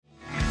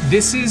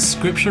This is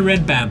Scripture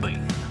Read Badly,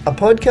 a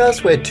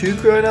podcast where two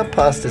grown-up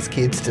pastors'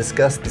 kids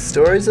discuss the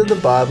stories of the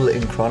Bible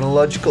in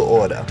chronological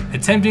order.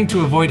 attempting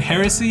to avoid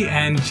heresy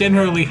and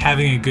generally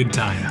having a good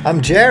time.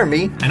 I'm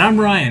Jeremy. And I'm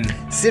Ryan.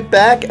 Sit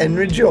back and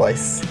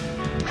rejoice.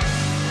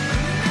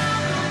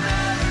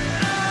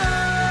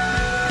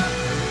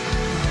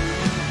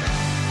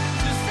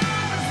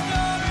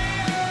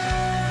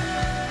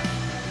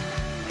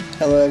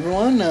 Hello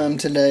everyone,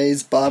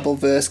 today's Bible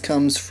verse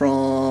comes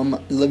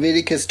from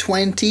Leviticus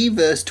 20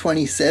 verse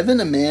 27.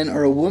 A man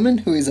or a woman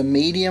who is a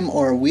medium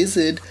or a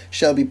wizard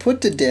shall be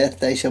put to death,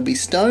 they shall be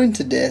stoned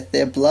to death,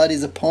 their blood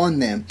is upon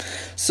them.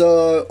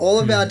 So all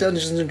of our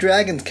Dungeons &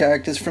 Dragons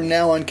characters from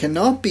now on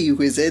cannot be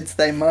wizards,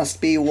 they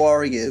must be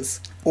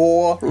warriors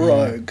or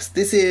rogues.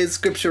 This is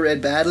Scripture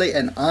Read Badly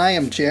and I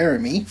am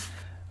Jeremy.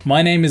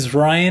 My name is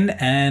Ryan,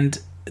 and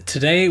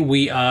today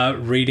we are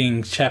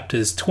reading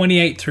chapters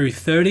 28 through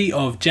 30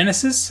 of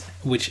Genesis,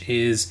 which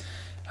is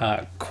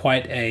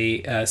quite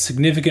a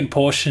significant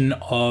portion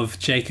of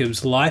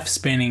Jacob's life,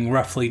 spanning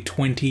roughly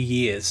 20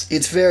 years.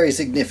 It's very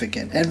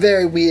significant and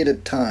very weird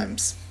at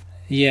times.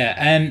 Yeah,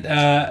 and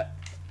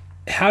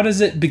how does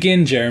it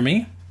begin,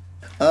 Jeremy?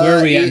 Where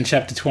are we at in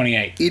chapter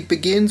 28? It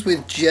begins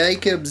with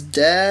Jacob's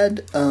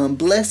dad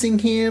blessing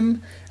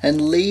him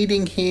and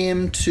leading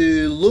him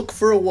to look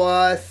for a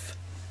wife.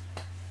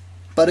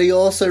 But he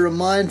also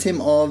reminds him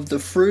of the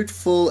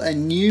fruitful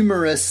and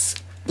numerous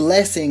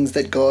blessings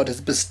that God has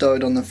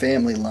bestowed on the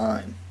family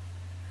line.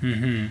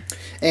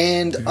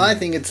 And I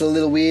think it's a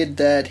little weird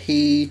that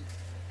he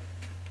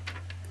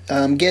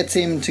gets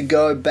him to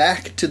go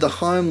back to the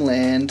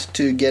homeland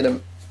to get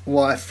a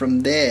wife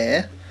from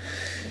there,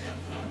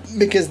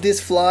 because this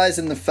flies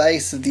in the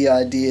face of the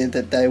idea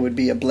that they would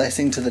be a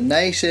blessing to the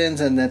nations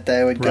and that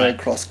they would go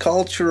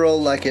cross-cultural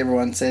like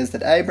everyone says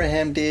that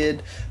Abraham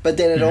did. But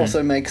then it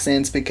also makes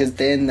sense because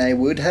then they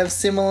would have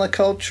similar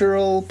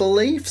cultural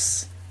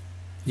beliefs.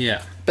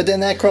 Yeah. But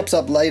then that crops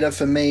up later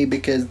for me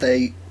because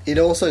it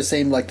also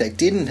seemed like they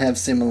didn't have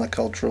similar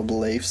cultural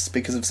beliefs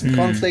because of some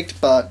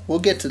conflict, but we'll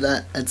get to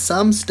that at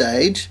some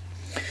stage.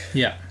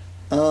 Yeah.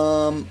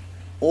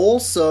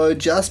 Also,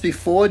 just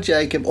before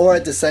Jacob, or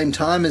at the same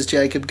time as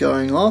Jacob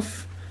going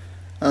off,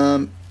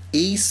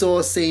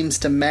 Esau seems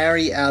to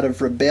marry out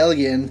of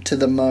rebellion to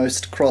the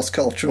most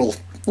cross-cultural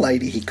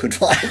lady he could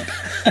find.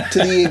 To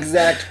the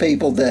exact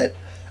people that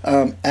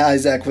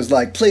Isaac was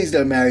like, please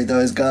don't marry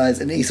those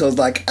guys. And Esau's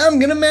like, I'm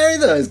going to marry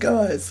those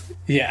guys.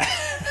 Yeah.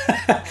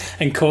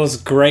 And cause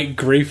great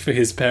grief for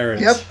his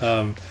parents.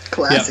 Yep.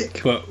 Classic.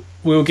 Yep. But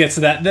we'll get to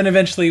that. Then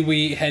eventually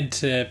we head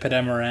to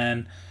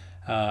Padamaran,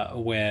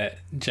 where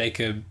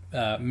Jacob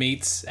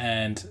meets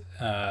and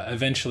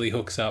eventually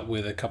hooks up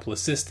with a couple of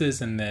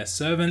sisters and their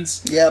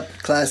servants. Yep,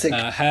 classic.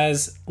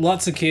 Has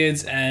lots of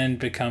kids and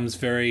becomes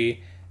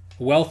very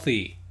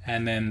wealthy.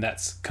 And then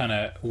that's kind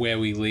of where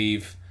we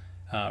leave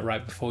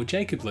right before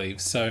Jacob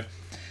leaves. So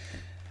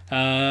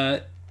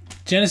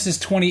Genesis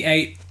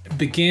 28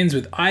 begins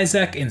with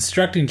Isaac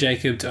instructing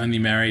Jacob to only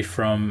marry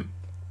from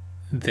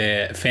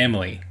their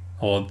family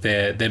or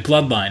their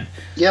bloodline.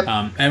 Yep.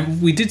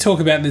 And we did talk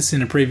about this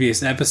in a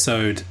previous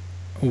episode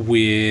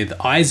with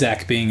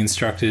Isaac being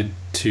instructed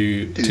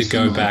to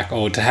go back,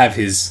 or to have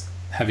his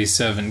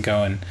servant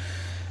go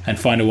and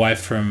find a wife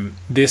from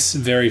this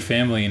very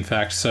family, in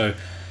fact. So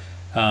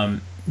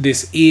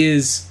this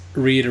is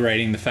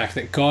reiterating the fact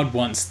that God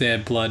wants their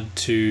blood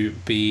to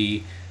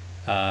be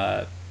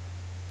of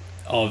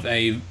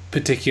a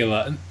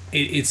particular...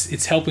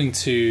 It's helping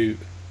to,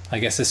 I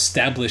guess,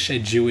 establish a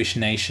Jewish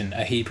nation,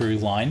 a Hebrew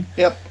line.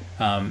 Yep.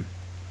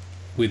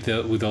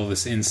 With all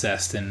this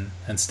incest and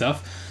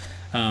stuff.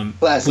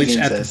 Classic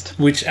incest.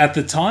 Which at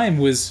the time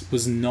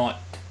was not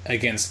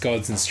against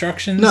God's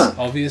instructions,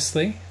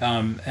 obviously.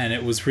 And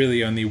it was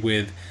really only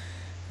with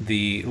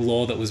the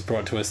law that was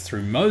brought to us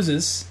through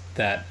Moses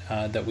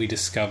that we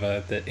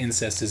discover that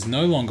incest is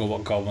no longer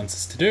what God wants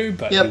us to do,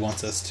 but He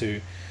wants us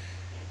to,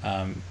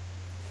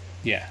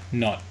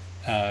 not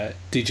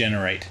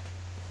degenerate,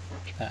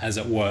 as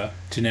it were,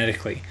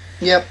 genetically.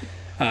 Yep.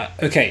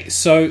 Okay,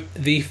 so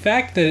the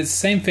fact that it's the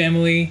same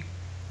family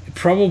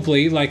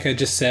probably, like I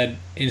just said,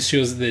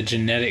 ensures that the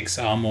genetics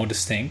are more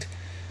distinct.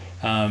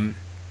 And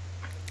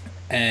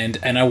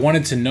I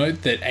wanted to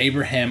note that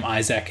Abraham,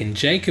 Isaac, and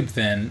Jacob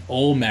then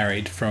all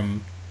married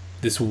from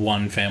this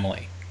one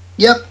family.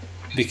 Yep.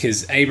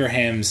 Because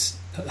Abraham's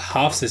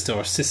half-sister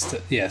or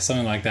sister,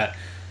 something like that,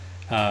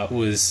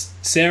 was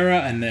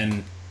Sarah, and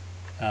then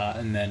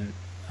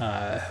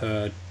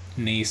her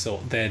niece, or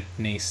their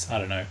niece, I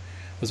don't know,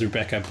 was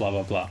Rebecca, blah,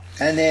 blah, blah.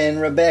 And then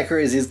Rebecca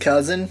is his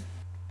cousin?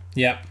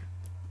 Yep.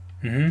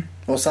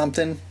 Or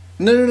something?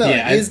 No.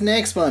 Yeah, his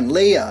next one,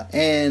 Leah,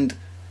 and...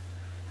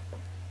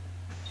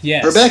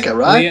 Yes. Rebecca,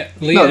 right?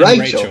 Leah and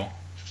Rachel.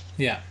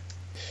 Yeah.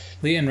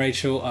 Leah and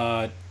Rachel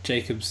are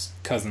Jacob's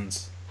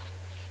cousins.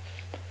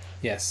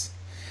 Yes.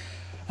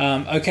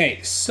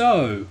 Okay,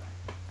 so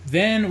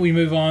then we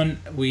move on.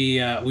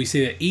 We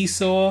see that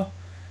Esau...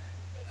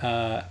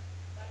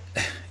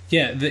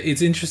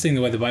 it's interesting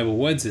the way the Bible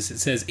words this. It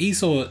says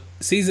Esau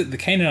sees that the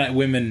Canaanite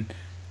women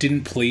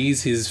didn't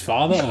please his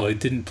father or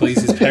didn't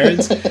please his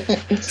parents.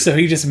 So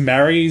he just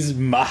marries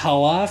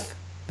Mahalath,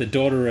 the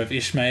daughter of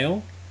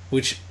Ishmael,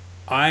 which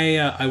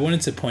I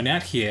wanted to point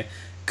out here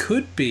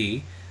could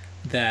be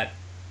that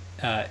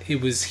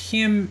it was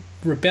him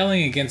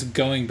rebelling against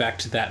going back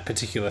to that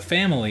particular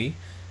family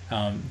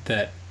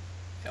that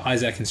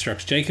Isaac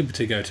instructs Jacob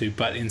to go to,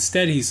 but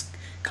instead he's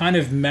kind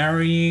of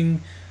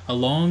marrying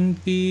along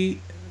the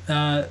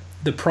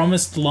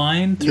promised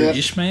line through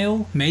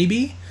Ishmael,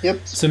 maybe.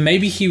 Yep. So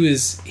maybe he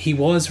was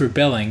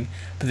rebelling,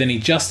 but then he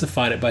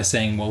justified it by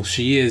saying, well,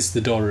 she is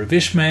the daughter of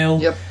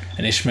Ishmael,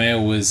 and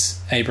Ishmael was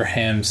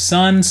Abraham's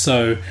son,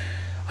 so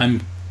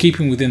I'm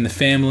keeping within the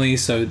family,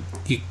 so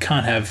you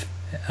can't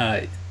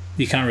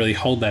really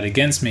hold that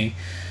against me.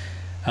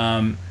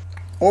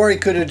 Or he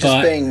could have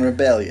just been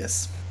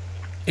rebellious.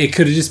 It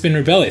could have just been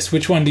rebellious.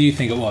 Which one do you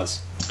think it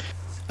was?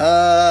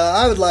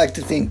 I would like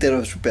to think that it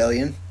was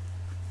rebellion.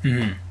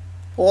 Mm-hmm.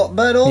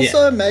 But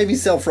also maybe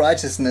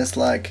self-righteousness,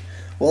 like,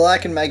 well, I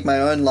can make my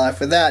own life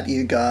without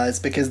you guys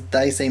because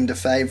they seem to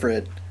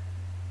favourite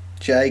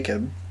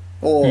Jacob.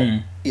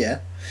 And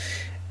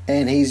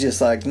he's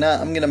just like,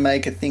 nah, I'm going to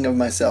make a thing of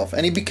myself.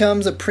 And he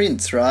becomes a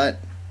prince, right?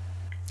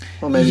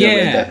 Or maybe I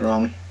read that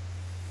wrong.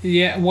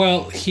 Yeah,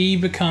 well, he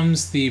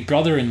becomes the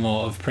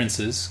brother-in-law of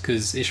princes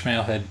because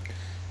Ishmael had,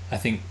 I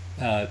think,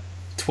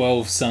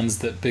 12 sons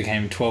that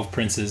became 12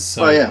 princes.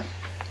 So,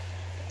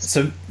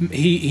 So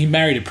he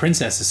married a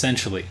princess,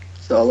 essentially.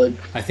 Solid.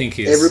 I think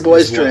every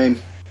boy's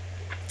dream.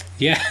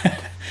 Yeah.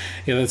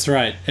 Yeah, that's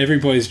right. Every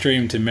boy's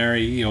dream to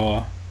marry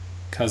your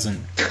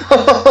cousin. As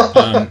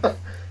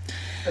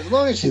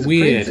long as she's a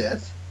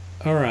princess.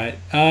 All right.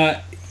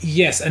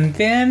 Yes, and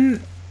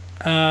then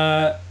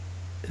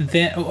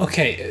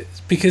okay,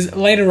 because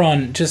later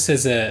on, just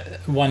as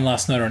one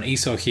last note on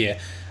Esau here,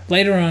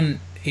 later on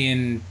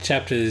in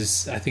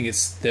chapters, I think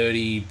it's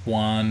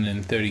 31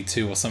 and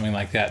 32 or something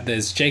like that,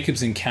 there's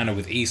Jacob's encounter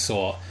with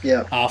Esau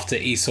after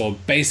Esau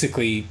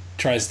basically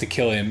tries to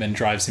kill him and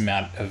drives him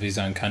out of his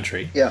own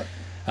country.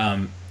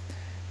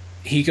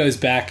 He goes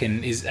back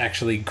and is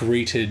actually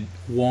greeted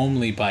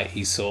warmly by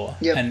Esau.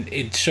 And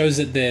it shows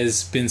that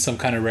there's been some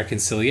kind of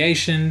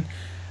reconciliation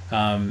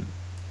and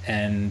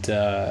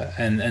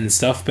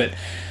stuff, but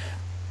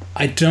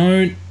I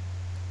don't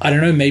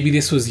know, maybe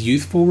this was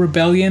youthful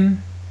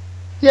rebellion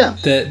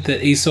that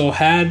Esau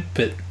had,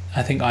 but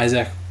I think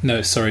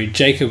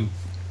Jacob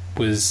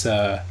was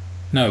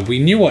we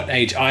knew what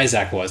age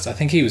Isaac was. I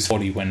think he was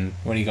 40 when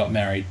he got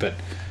married, but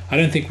I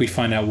don't think we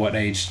find out what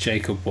age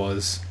Jacob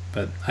was,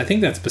 but I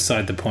think that's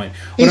beside the point.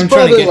 He's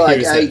probably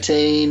like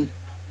 18.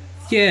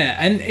 Yeah,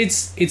 and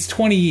it's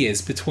 20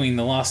 years between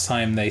the last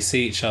time they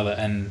see each other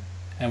and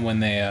when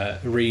they are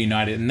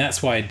reunited, and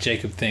that's why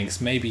Jacob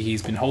thinks maybe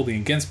he's been holding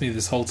against me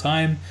this whole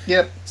time.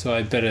 So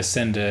I better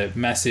send a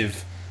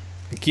massive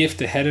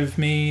gift ahead of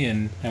me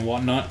and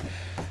whatnot.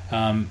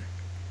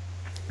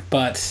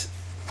 But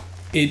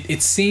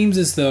it seems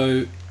as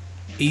though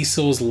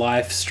Esau's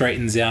life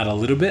straightens out a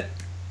little bit.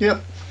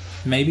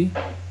 Maybe,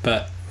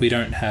 but we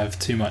don't have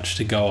too much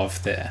to go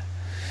off there.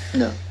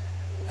 No.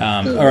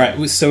 All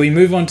right, so we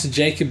move on to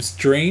Jacob's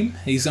dream.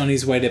 He's on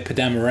his way to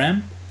Paddan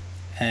Aram,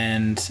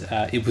 and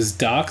it was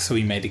dark, so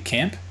he made a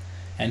camp,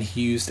 and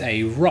he used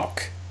a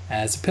rock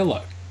as a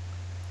pillow.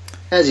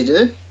 As you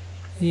do.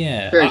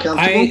 Yeah. Very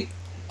comfortable.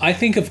 I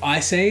think of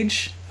Ice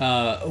Age,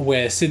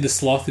 where Sid the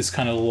Sloth is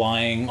kind of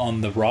lying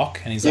on the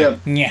rock, and he's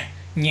like, nyeh,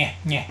 nyeh,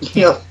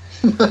 nyeh.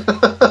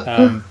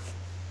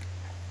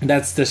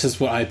 That's just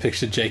what I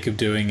pictured Jacob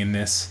doing in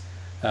this,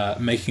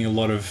 making a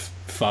lot of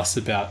fuss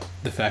about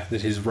the fact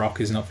that his rock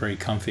is not very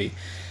comfy.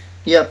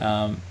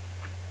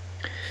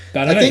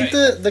 But I think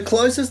the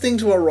closest thing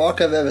to a rock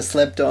I've ever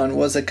slept on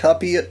was a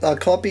copy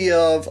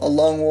of A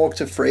Long Walk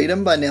to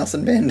Freedom by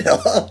Nelson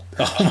Mandela.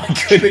 Oh my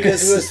goodness.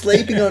 Because we were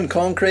sleeping on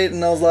concrete,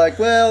 and I was like,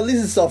 well,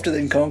 this is softer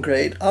than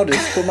concrete. I'll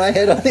just put my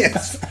head on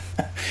this.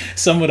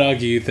 Some would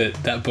argue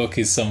that book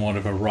is somewhat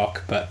of a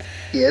rock, but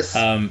yes.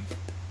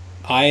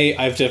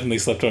 I've definitely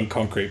slept on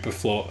concrete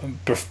before.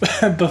 But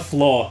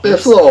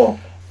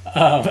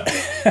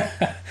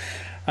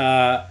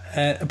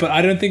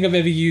I don't think I've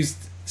ever used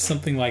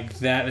something like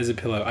that as a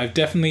pillow. I've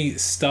definitely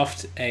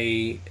stuffed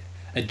a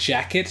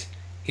jacket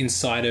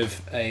inside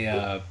of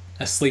a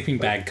sleeping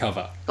bag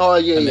cover.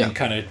 And then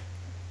kind of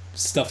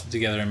stuffed it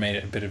together and made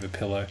it a bit of a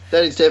pillow.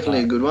 That is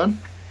definitely a good one.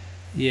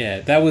 Yeah,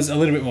 that was a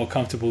little bit more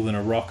comfortable than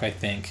a rock, I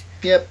think.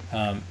 Yep.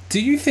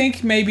 Do you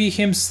think maybe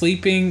him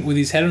sleeping with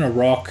his head on a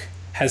rock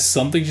has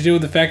something to do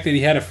with the fact that he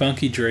had a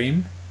funky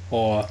dream?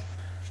 Or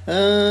I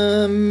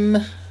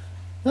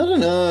don't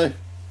know.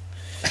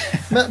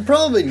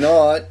 Probably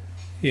not.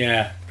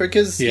 Yeah.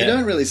 Because you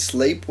don't really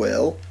sleep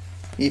well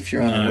if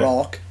you're on a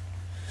rock.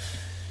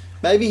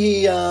 Maybe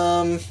he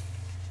ate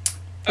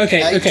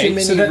too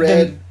many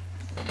red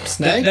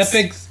snakes? That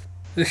begs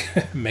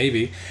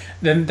maybe.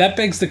 Then that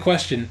begs the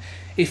question,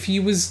 if he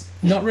was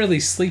not really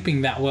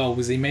sleeping that well,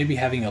 was he maybe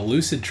having a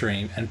lucid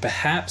dream and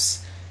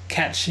perhaps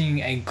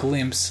catching a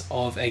glimpse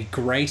of a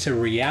greater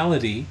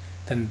reality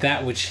than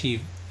that which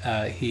he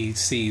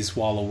sees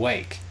while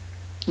awake?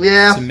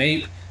 Yeah. So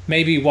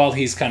maybe while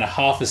he's kind of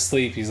half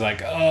asleep, he's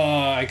like,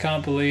 "Oh, I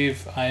can't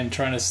believe I am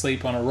trying to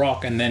sleep on a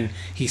rock," and then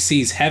he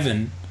sees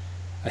heaven.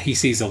 He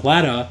sees a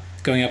ladder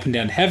going up and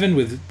down heaven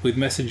with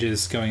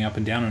messages going up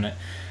and down on it.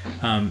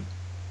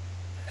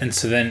 And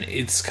so then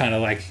it's kind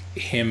of like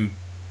him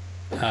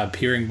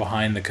peering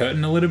behind the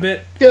curtain a little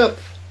bit. Yep.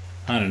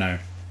 I don't know.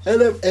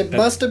 And it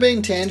must have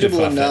been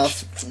tangible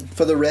enough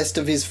for the rest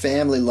of his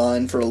family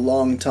line for a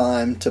long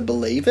time to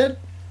believe it.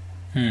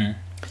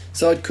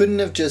 So it couldn't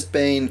have just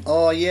been,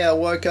 oh yeah, I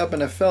woke up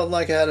and I felt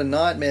like I had a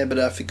nightmare, but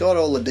I forgot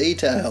all the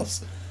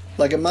details.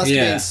 Like, it must have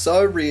been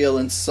so real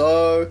and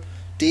so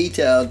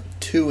detailed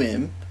to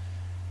him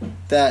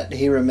that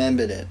he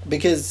remembered it.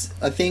 Because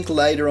I think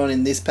later on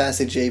in this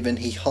passage even,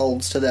 he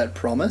holds to that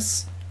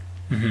promise.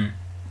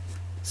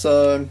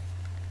 So,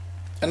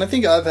 and I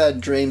think I've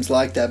had dreams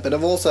like that, but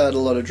I've also had a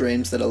lot of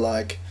dreams that are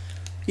like,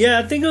 yeah,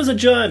 I think it was a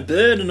giant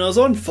bird and I was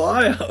on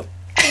fire.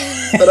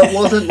 But it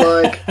wasn't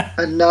like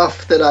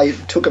enough that I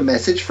took a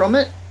message from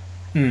it.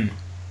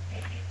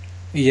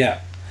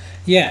 Yeah,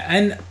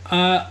 and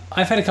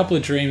I've had a couple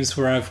of dreams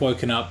where I've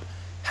woken up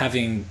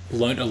having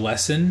learnt a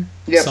lesson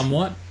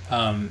somewhat,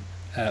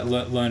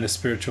 learned a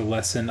spiritual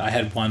lesson. I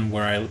had one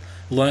where I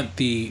learnt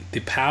the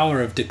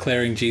power of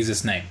declaring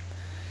Jesus' name.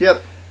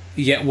 Yep.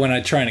 Yet when I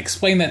try and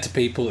explain that to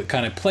people, it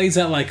kind of plays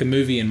out like a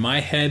movie in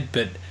my head,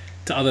 but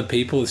to other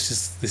people, it's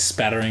just this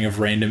spattering of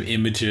random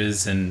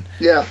images and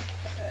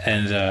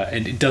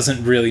it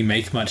doesn't really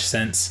make much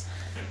sense.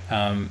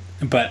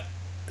 But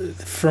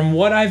from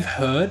what I've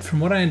heard,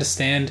 from what I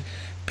understand,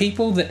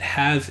 people that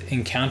have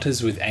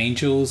encounters with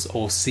angels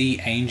or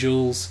see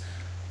angels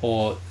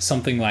or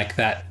something like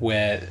that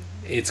where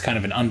it's kind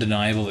of an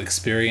undeniable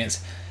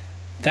experience,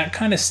 that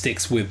kind of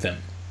sticks with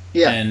them.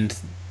 Yeah. And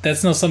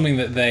that's not something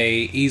that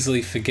they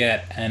easily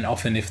forget, and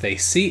often if they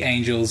see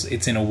angels,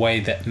 it's in a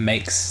way that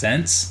makes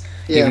sense,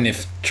 even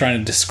if trying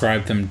to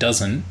describe them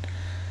doesn't.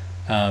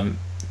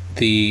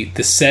 The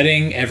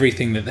setting,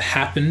 everything that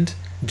happened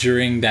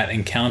during that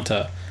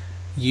encounter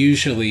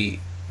usually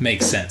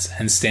makes sense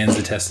and stands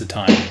the test of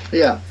time.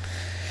 Yeah.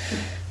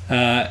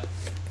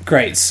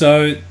 Great.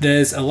 So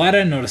there's a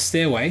ladder, not a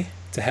stairway,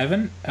 to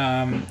heaven.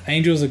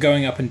 Angels are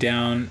going up and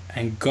down,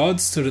 and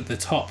God stood at the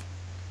top,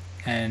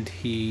 and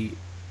he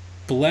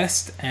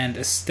blessed and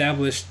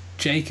established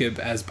Jacob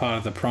as part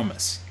of the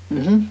promise.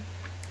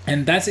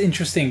 And that's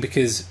interesting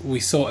because we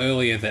saw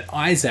earlier that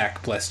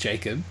Isaac blessed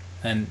Jacob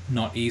and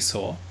not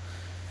Esau,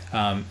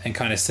 and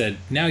kind of said,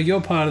 now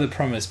you're part of the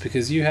promise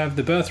because you have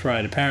the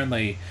birthright,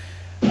 apparently.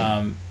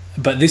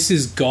 But this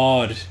is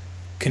God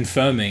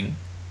confirming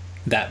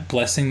that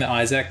blessing that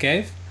Isaac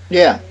gave,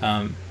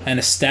 and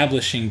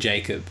establishing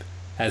Jacob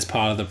as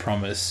part of the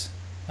promise,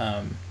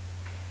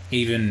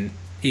 even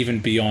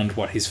beyond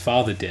what his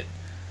father did.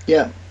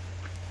 Yeah.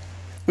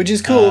 Which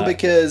is cool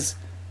because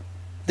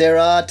there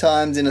are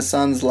times in a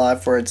son's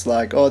life where it's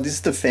like, oh, this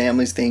is the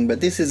family's thing,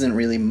 but this isn't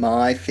really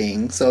my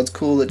thing. So it's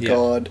cool that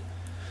God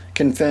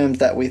confirmed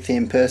that with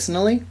him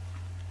personally.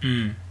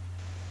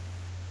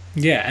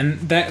 Yeah, and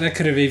that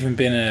could have even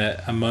been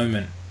a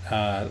moment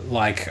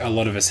like a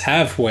lot of us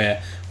have,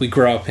 where we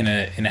grow up in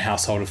a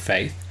household of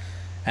faith,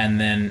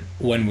 and then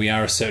when we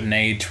are a certain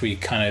age, we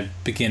kind of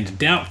begin to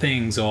doubt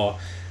things, or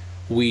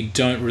we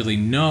don't really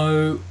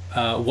know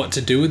what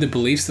to do with the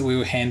beliefs that we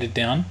were handed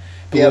down.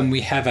 But when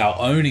we have our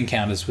own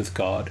encounters with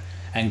God,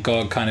 and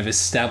God kind of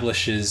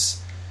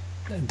establishes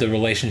the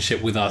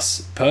relationship with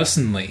us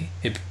personally,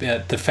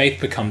 the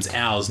faith becomes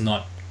ours,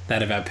 not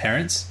that of our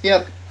parents.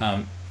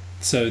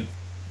 So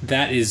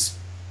that is,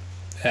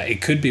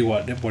 it could be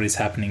what is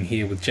happening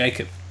here with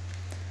Jacob.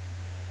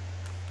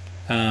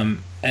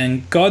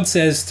 And God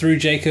says through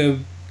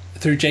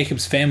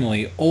Jacob's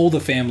family, all the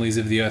families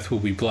of the earth will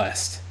be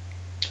blessed.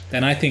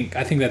 And I think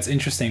that's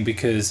interesting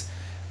because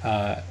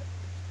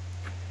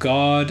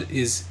God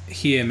is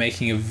here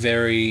making a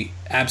very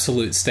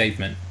absolute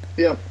statement.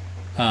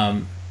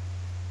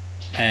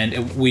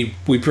 And we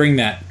bring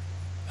that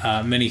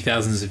many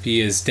thousands of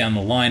years down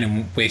the line,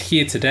 and we're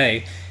here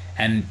today,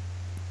 and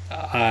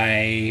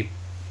I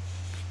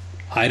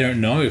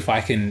don't know if I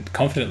can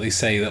confidently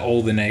say that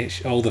all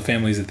the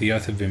families of the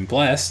earth have been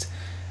blessed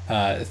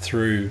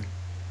through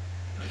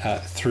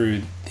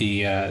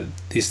the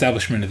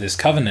establishment of this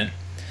covenant,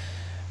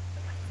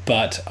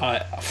 but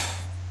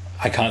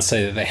I can't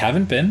say that they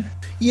haven't been.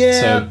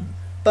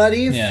 But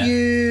if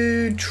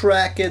you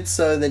track it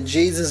so that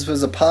Jesus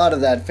was a part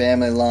of that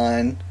family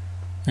line,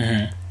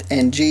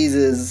 and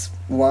Jesus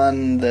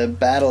won the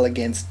battle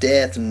against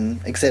death and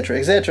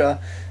etc.,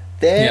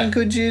 then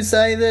could you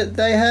say that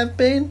they have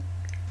been?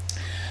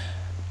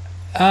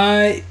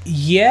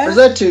 Yeah. Or is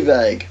that too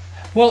vague?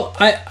 Well,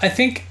 I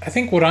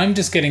think what I'm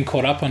just getting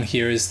caught up on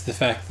here is the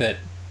fact that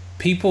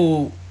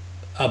people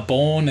are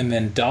born and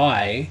then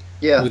die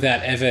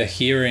without ever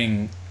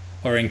hearing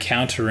or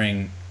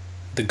encountering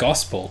the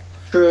gospel.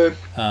 True.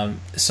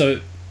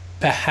 So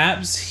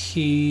perhaps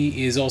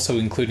he is also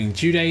including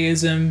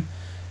Judaism.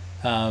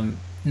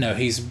 No,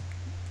 he's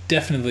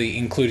definitely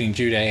including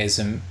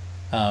Judaism.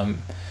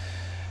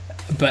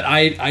 But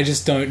I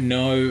just don't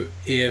know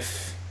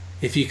if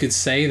you could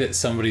say that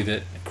somebody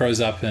that grows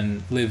up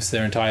and lives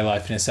their entire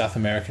life in a South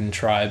American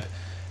tribe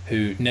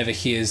who never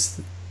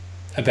hears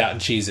about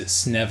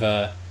Jesus,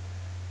 never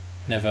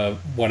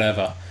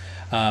whatever.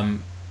 But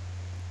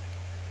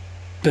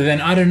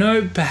then I don't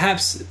know,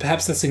 perhaps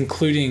that's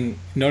including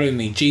not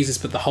only Jesus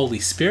but the Holy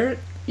Spirit.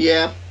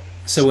 Yeah.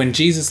 So when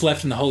Jesus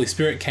left and the Holy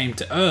Spirit came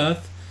to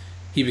earth,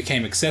 he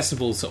became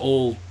accessible to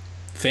all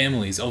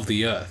families of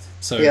the earth.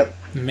 So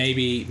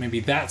maybe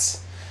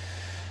that's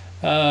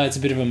it's a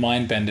bit of a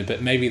mind bender,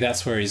 but maybe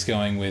that's where he's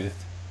going with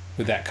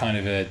that kind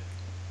of an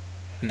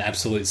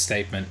absolute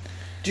statement.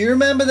 Do you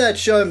remember that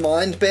show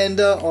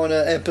Mindbender on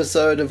an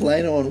episode of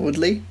Lena and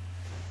Woodley?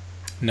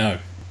 No,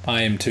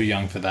 I am too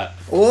young for that.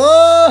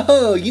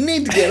 Whoa, you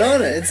need to get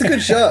on it. It's a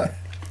good show.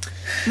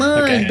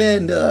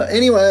 Mindbender. Okay.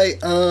 Anyway,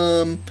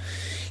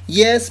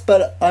 yes,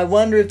 but I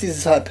wonder if this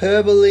is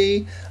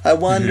hyperbole. I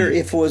wonder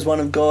if it was one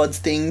of God's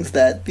things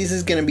that this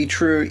is going to be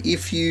true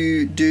if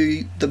you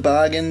do the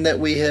bargain that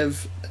we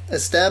have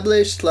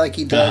established, like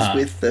he does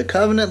with the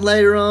covenant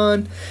later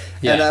on.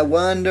 Yeah. And I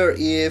wonder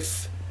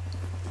if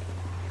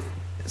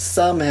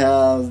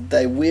somehow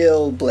they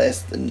will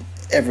bless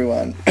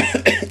everyone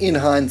in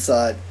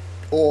hindsight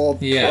or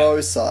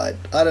pro side.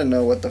 I don't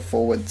know what the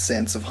forward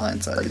sense of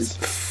hindsight is.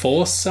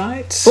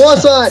 Foresight?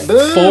 Foresight!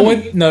 Boom!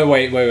 Forward? No,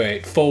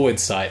 wait. Forward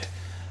sight.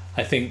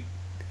 I think,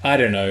 I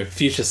don't know.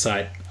 Future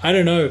sight. I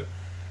don't know.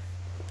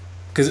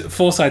 Because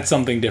foresight's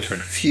something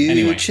different.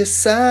 Future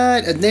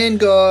sight. And then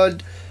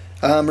God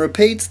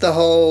repeats the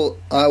whole,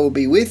 I will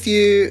be with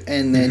you,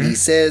 and then he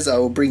says, I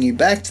will bring you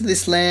back to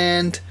this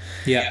land.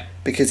 Yeah.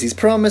 Because he's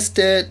promised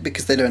it,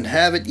 because they don't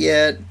have it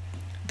yet.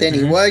 Then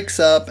he wakes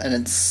up, and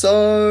it's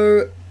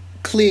so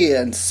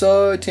clear and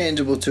so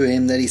tangible to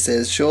him that he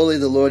says, surely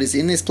the Lord is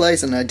in this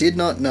place, and I did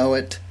not know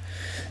it.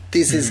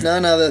 This is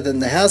none other than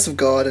the house of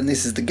God, and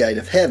this is the gate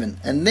of heaven.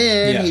 And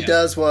then he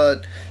does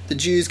what the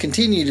Jews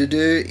continue to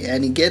do,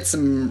 and he gets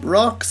some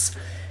rocks,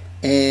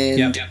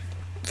 and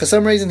for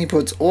some reason he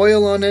puts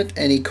oil on it,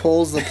 and he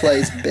calls the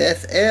place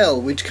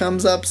Beth-El, which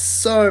comes up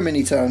so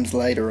many times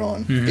later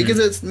on, because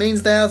it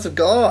means the house of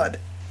God.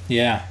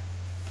 Yeah.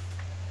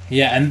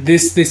 Yeah, and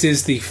this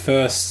is the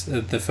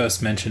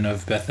first mention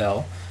of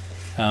Beth-El.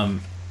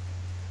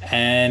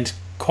 And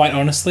quite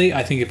honestly,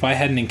 I think if I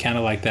had an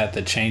encounter like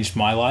that changed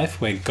my life,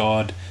 where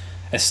God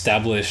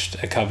established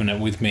a covenant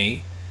with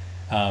me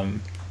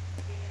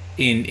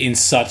in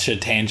such a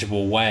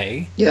tangible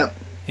way,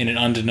 in an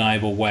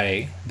undeniable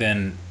way,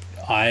 then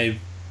I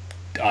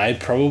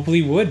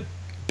probably would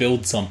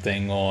build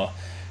something or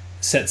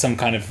set some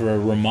kind of a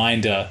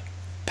reminder,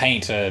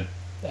 paint a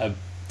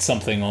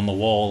something on the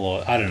wall,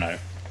 or I don't know.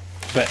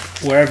 But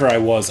wherever I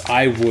was,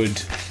 I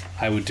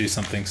would do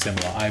something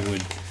similar. I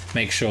would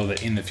make sure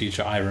that in the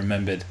future I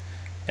remembered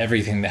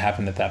everything that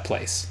happened at that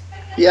place.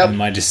 Yep. And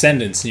my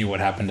descendants knew what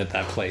happened at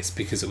that place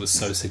because it was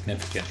so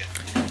significant.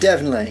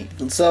 Definitely.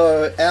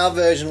 So our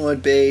version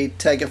would be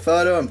take a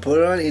photo and put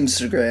it on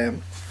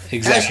Instagram.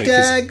 Exactly.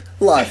 Hashtag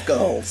life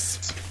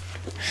goals.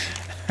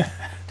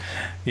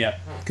 Yeah,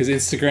 because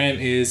Instagram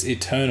is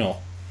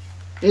eternal.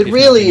 It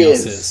really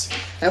is.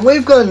 And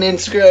we've got an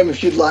Instagram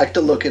if you'd like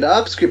to look it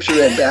up. Scripture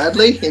Read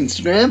Badly,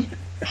 Instagram.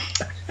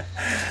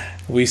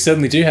 We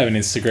certainly do have an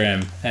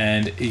Instagram,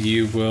 and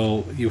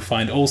you'll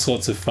find all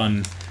sorts of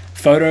fun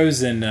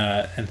photos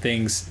and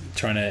things,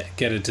 trying to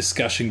get a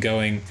discussion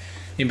going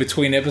in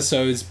between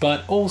episodes,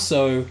 but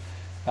also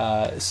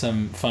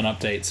some fun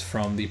updates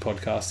from the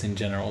podcast in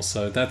general.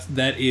 So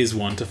that is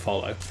one to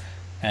follow,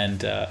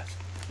 and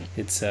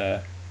it's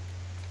going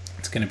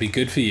to be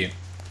good for you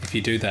if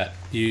you do that.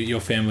 Your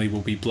family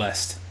will be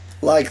blessed.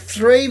 Like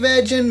 3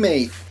 veg and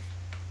meat.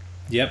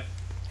 Yep,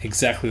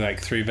 exactly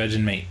like 3 veg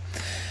and meat.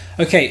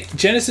 Okay,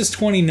 Genesis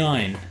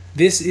 29.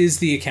 This is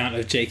the account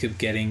of Jacob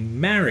getting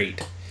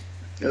married.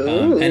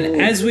 And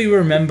as we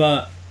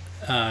remember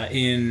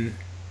in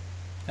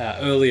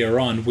earlier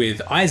on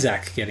with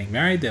Isaac getting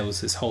married, there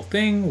was this whole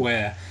thing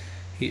where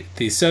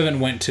the servant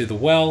went to the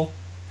well,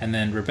 and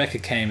then Rebecca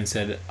came and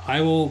said, I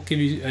will give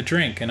you a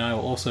drink, and I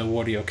will also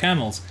water your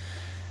camels.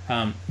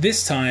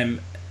 This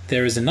time,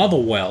 there is another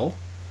well,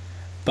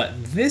 but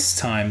this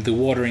time the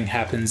watering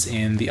happens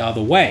in the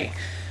other way.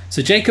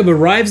 So Jacob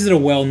arrives at a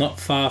well not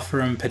far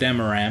from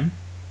Paddan-aram,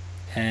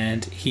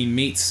 and he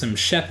meets some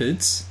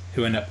shepherds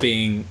who end up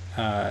being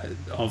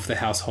of the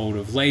household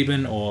of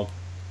Laban or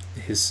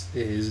his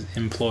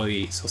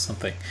employees or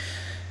something.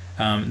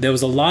 There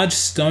was a large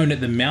stone at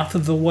the mouth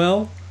of the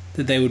well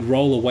that they would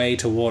roll away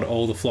to water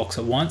all the flocks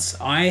at once.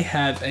 I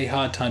have a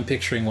hard time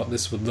picturing what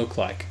this would look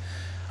like.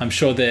 I'm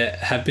sure there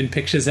have been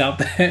pictures out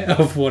there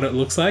of what it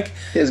looks like.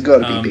 There's got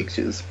to be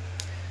pictures.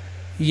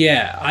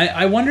 Yeah,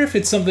 I wonder if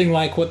it's something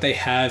like what they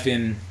have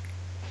in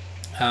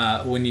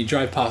when you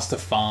drive past a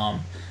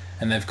farm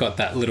and they've got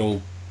that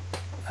little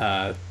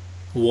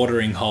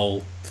watering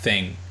hole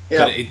thing.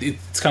 Yeah. But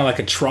it's kind of like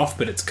a trough,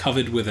 but it's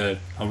covered with a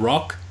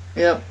rock.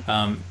 Yeah.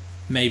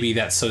 Maybe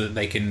that's so that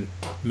they can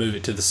move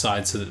it to the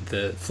side so that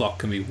the flock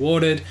can be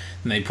watered,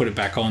 and they put it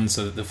back on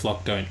so that the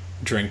flock don't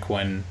drink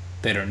when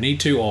they don't need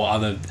to, or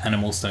other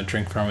animals don't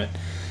drink from it.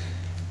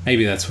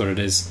 Maybe that's what it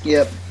is.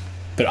 Yep.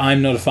 But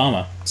I'm not a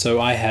farmer, so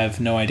I have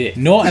no idea.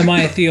 Nor am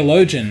I a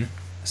theologian,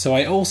 so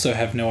I also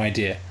have no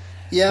idea.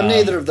 Yeah, I'm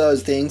neither of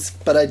those things,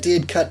 but I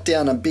did cut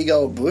down a big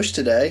old bush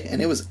today,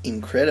 and it was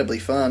incredibly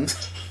fun.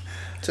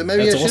 So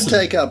maybe I should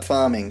take up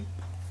farming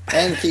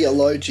and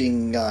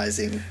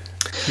theologizing.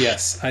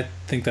 Yes, I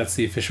think that's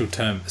the official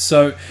term.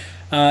 So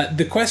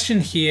the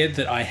question here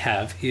that I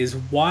have is,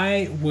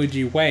 why would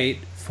you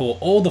wait for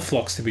all the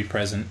flocks to be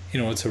present in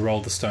order to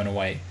roll the stone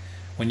away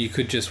when you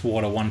could just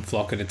water one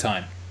flock at a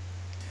time?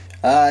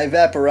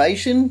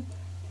 Evaporation?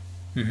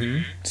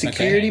 Mm-hmm.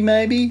 Security,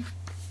 maybe?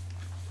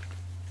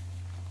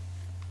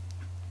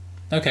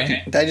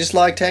 Okay. They just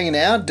liked hanging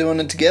out, doing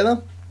it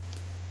together?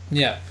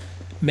 Yeah.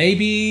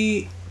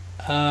 Maybe...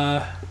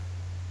 well,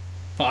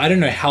 I don't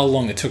know how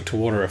long it took to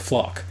water a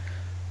flock.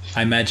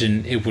 I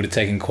imagine it would have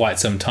taken quite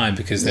some time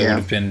because there would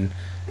have been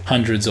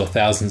hundreds or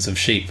thousands of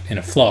sheep in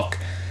a flock.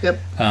 Yep.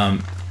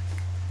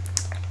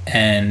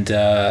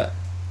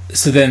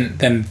 So then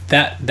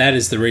that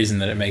is the reason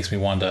that it makes me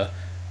wonder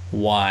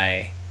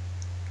why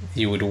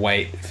you would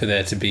wait for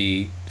there to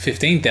be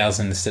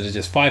 15,000 instead of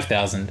just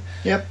 5,000.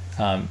 Yep.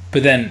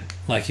 But then,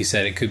 like you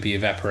said, it could be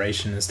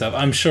evaporation and stuff.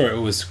 I'm sure it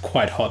was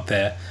quite hot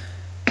there.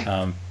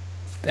 And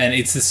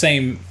it's the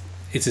same...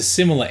 It's a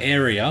similar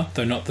area,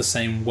 though not the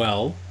same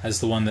well, as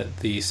the one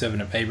that the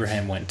servant of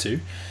Abraham went to.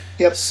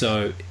 Yep.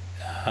 So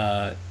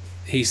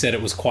he said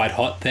it was quite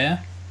hot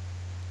there.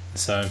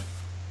 So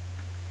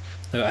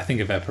I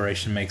think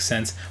evaporation makes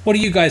sense. What do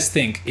you guys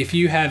think? If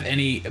you have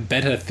any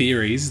better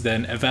theories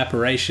than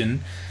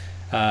evaporation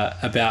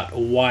about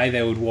why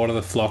they would water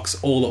the flocks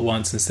all at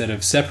once instead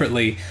of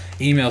separately,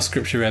 email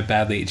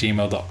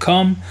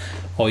scripturereadbadly@gmail.com,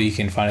 or you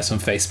can find us on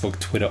Facebook,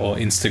 Twitter, or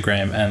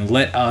Instagram and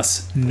let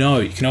us know.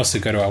 You can also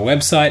go to our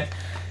website,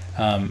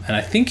 and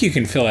I think you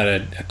can fill out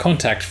a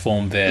contact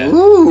form there.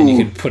 Ooh. And you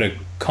can put a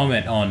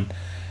comment on.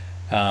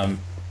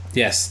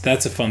 Yes,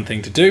 that's a fun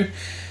thing to do.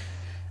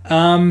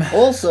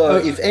 Also,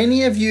 if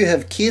any of you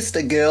have kissed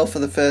a girl for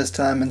the first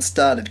time and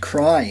started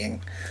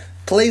crying,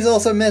 please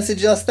also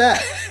message us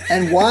that.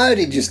 And why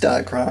did you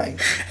start crying?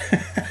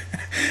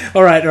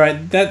 All right.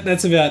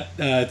 That's about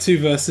 2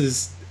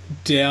 verses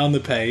down the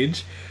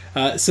page.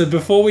 So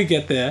before we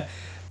get there,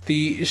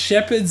 the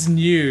shepherds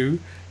knew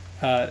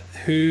the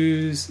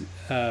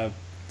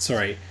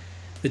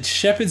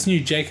shepherds knew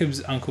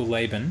Jacob's uncle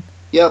Laban.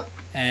 Yep.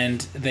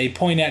 And they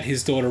point out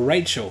his daughter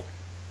Rachel,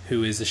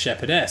 who is a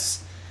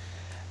shepherdess.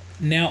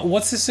 Now,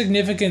 what's the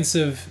significance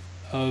of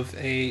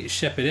a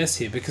shepherdess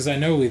here? Because I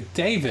know with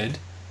David,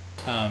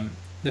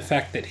 the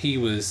fact that he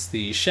was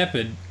the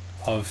shepherd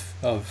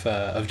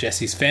of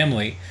Jesse's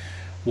family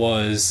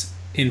was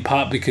in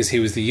part because he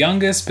was the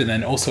youngest, but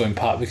then also in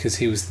part because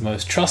he was the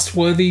most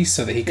trustworthy,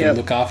 so that he could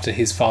look after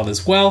his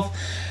father's wealth.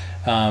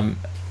 And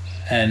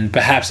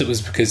perhaps it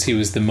was because he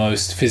was the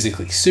most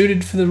physically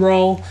suited for the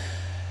role.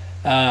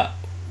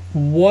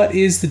 What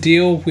is the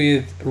deal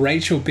with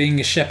Rachel being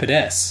a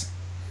shepherdess?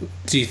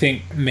 Do you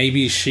think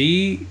maybe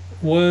she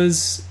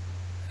was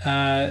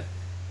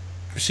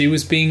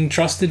being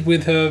trusted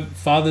with her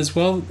father's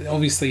wealth?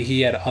 Obviously,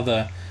 he had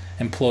other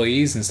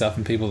employees and stuff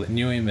and people that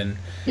knew him and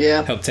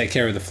helped take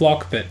care of the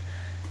flock, but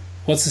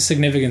what's the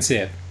significance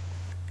here?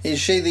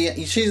 She's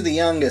the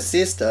younger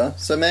sister,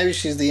 so maybe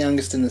she's the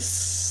youngest in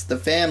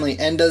the family.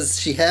 And does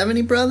she have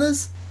any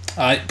brothers?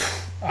 I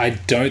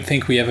don't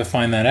think we ever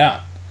find that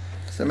out.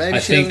 So maybe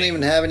she doesn't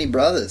even have any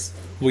brothers.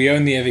 We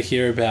only ever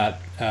hear about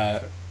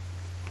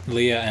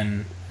Leah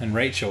and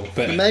Rachel,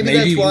 but maybe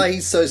that's why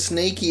he's so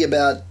sneaky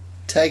about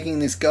taking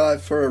this guy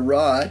for a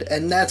ride,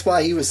 and that's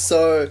why he was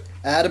so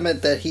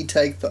adamant that he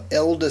take the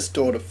eldest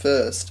daughter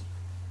first.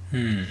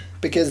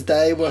 Because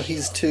they were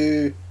his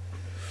two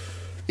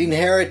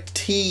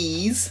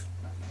inheritees.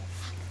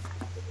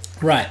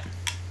 Right.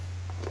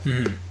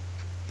 I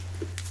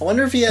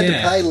wonder if he had to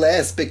pay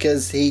less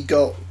because he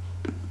got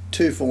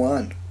 2 for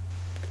 1.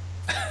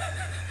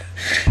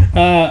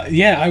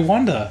 I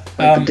wonder.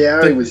 The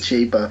dowry was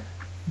cheaper.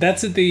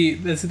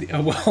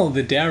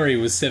 The dowry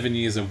was 7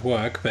 years of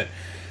work, but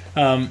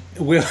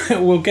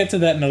we'll get to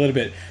that in a little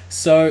bit.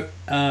 So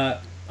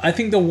I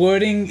think the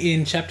wording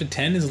in chapter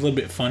 10 is a little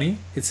bit funny.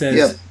 It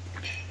says,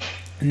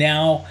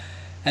 Now,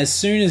 as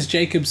soon as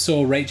Jacob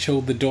saw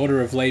Rachel, the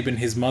daughter of Laban,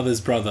 his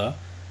mother's brother,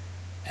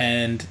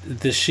 and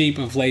the sheep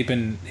of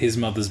Laban, his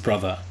mother's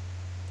brother.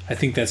 I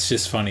think that's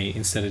just funny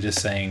instead of just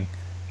saying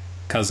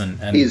cousin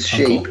and his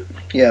uncle. Sheep.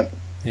 Yep.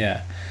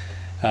 Yeah.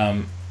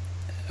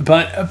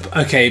 But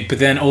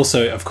then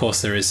also, of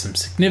course, there is some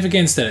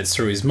significance that it's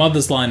through his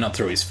mother's line, not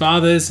through his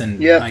father's,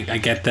 and I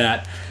get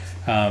that.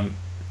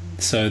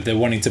 So they're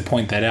wanting to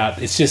point that out.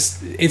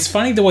 It's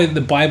funny the way that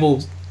the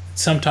Bible,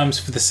 sometimes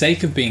for the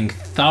sake of being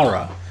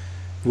thorough,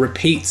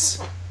 repeats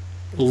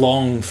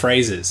long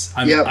phrases.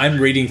 I'm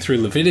reading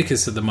through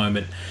Leviticus at the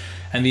moment,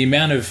 and the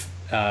amount of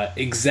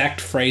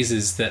exact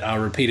phrases that are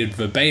repeated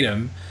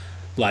verbatim,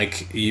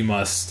 like you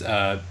must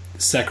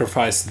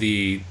sacrifice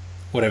the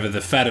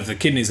fat of the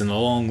kidneys and the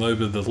long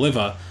lobe of the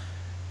liver,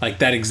 like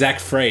that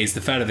exact phrase,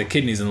 the fat of the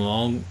kidneys and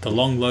the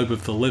long lobe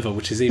of the liver,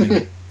 which is even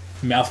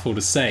a mouthful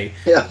to say.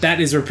 Yeah. That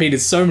is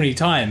repeated so many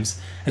times.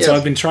 And so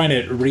I've been trying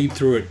to read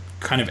through it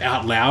kind of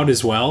out loud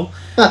as well.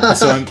 And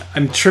so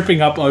I'm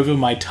tripping up over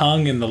my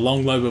tongue and the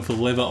long lobe of the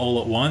liver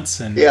all at once.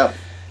 And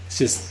it's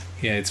just,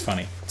 it's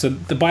funny. So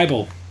the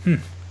Bible.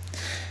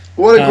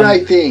 What a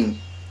great thing.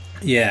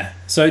 Yeah.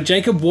 So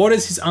Jacob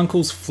waters his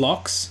uncle's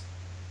flocks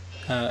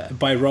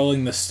by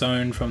rolling the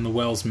stone from the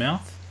well's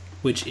mouth,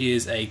 which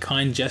is a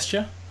kind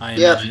gesture. I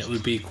imagine it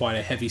would be quite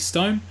a heavy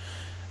stone.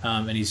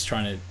 And he's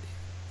trying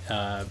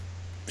to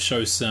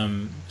show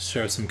some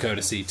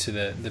courtesy to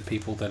the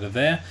people that are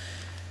there.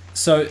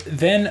 So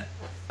then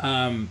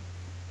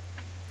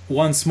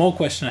one small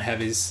question I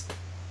have is,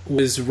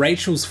 was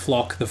Rachel's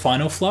flock the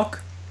final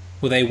flock?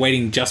 Were they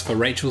waiting just for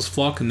Rachel's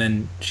flock, and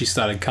then she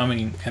started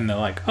coming, and they're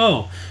like,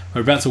 "Oh, we're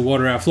about to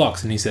water our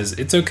flocks," and he says,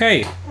 "It's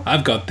okay,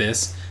 I've got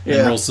this,"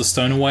 and rolls the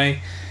stone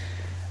away?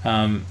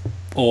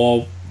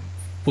 Or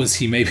was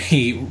he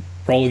maybe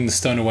rolling the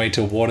stone away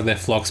to water their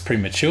flocks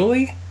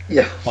prematurely?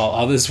 While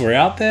others were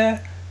out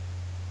there?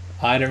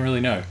 I don't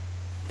really know.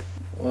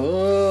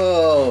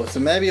 Oh, so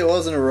maybe it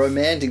wasn't a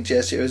romantic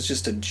gesture, it was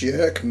just a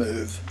jerk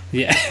move.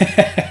 Yeah.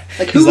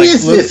 Like, who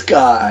is this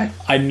guy?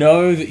 I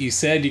know that you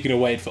said you're going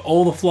to wait for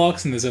all the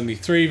flocks and there's only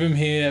 3 of them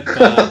here,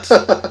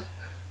 but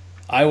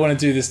I want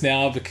to do this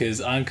now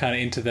because I'm kind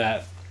of into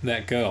that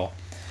girl.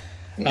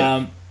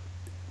 Yeah.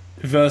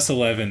 Verse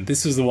 11.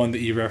 This was the one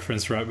that you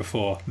referenced right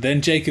before.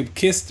 Then Jacob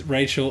kissed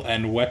Rachel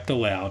and wept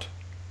aloud.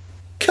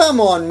 Come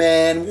on,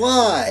 man.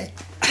 Why?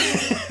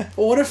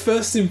 What a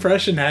first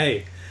impression,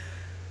 hey?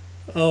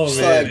 Oh,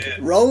 just man. Like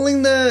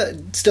rolling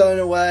the stone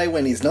away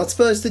when he's not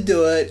supposed to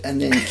do it,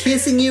 and then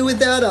kissing you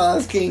without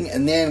asking,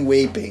 and then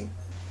weeping.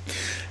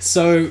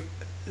 So,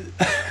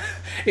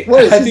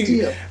 what is his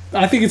deal?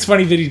 I think it's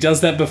funny that he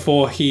does that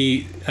before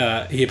he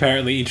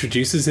apparently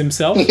introduces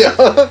himself.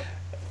 Yeah.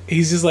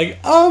 He's just like,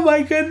 "Oh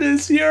my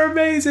goodness, you're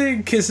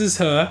amazing!" Kisses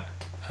her.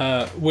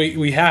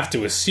 We have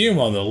to assume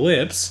on the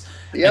lips,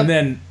 and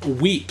then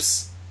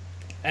weeps.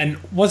 And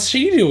what's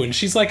she doing?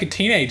 She's like a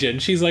teenager,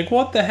 and she's like,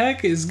 "What the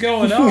heck is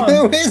going on?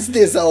 Who is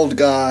this old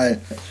guy?"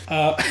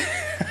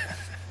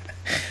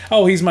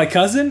 Oh, he's my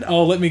cousin?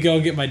 Oh, let me go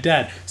and get my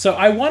dad. So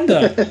I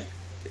wonder,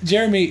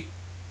 Jeremy,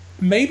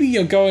 maybe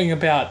you're going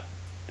about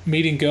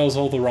meeting girls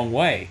all the wrong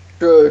way.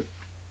 True.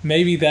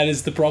 Maybe that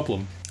is the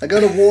problem. I got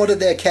to water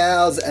their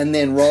cows and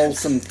then roll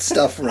some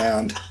stuff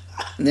around,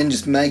 and then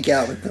just make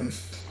out with them.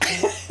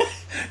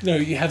 No,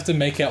 you have to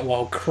make out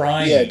while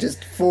crying. Yeah,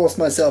 just force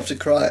myself to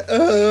cry.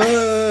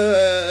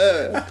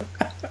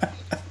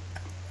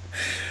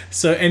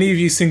 So any of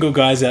you single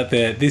guys out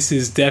there, this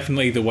is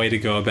definitely the way to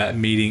go about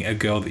meeting a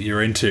girl that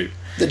you're into.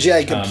 The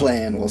Jacob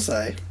plan, we'll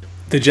say.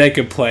 The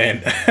Jacob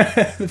plan.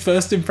 The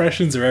first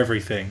impressions are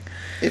everything.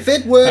 If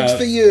it works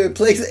for you,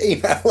 please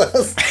email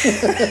us.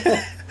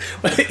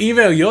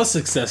 Email your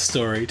success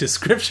story to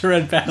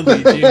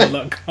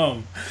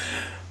scripture@badly@gmail.com.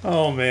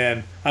 Oh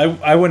man,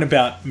 I went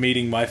about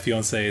meeting my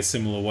fiance a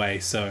similar way.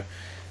 So,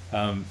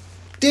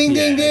 ding,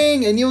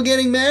 ding, and you're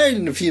getting married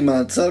in a few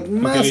months, so it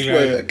must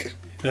work.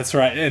 That's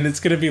right, and it's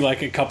going to be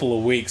like a couple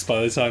of weeks by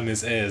the time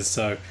this airs.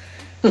 So,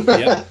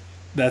 yeah,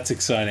 that's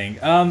exciting.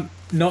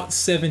 Not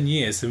 7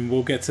 years, and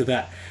we'll get to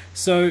that.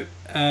 So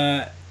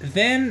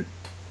then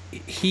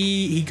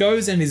he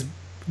goes and is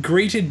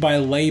greeted by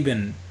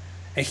Laban,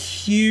 a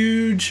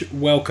huge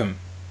welcome.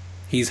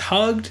 He's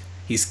hugged,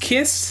 he's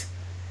kissed,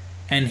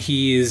 and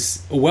he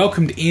is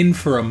welcomed in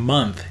for a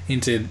month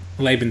into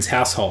Laban's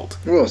household.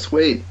 Oh,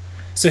 sweet.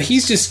 So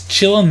he's just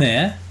chilling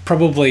there,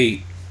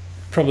 probably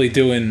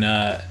doing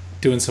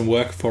some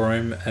work for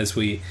him as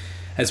we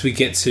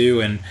get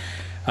to, and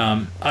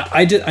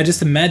I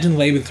just imagine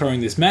Laban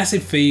throwing this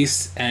massive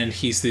feast, and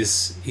he's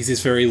this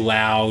very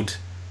loud,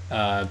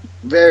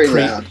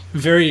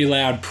 very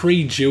loud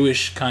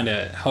pre-Jewish kind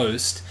of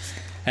host,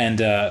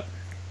 and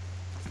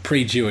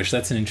pre-Jewish,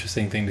 that's an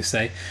interesting thing to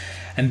say.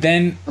 And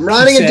then I'm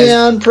writing it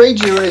down,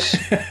 pre-Jewish.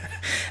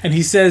 And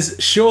he says,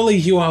 "Surely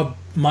you are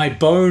my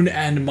bone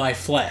and my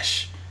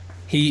flesh."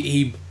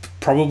 He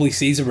probably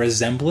sees a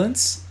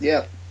resemblance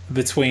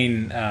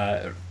between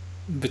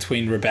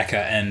Rebecca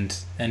and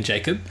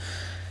Jacob,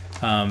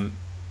 and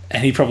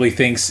he probably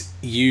thinks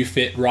you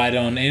fit right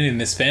on in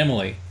this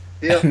family.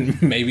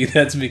 And maybe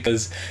that's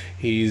because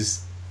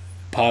he's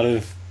part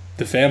of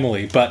the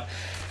family, but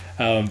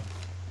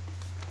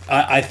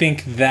I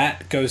think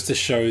that goes to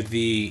show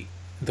the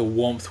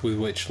warmth with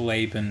which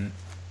Laban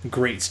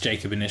greets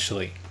Jacob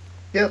initially.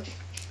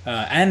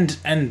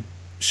 And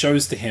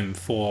shows to him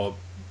for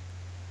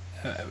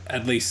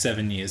at least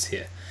 7 years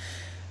here.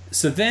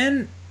 So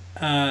then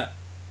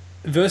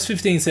verse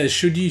 15 says,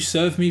 "Should you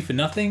serve me for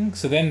nothing?"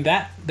 So then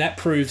that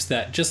proves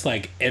that just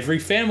like every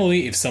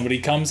family, if somebody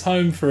comes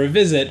home for a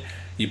visit,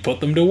 you put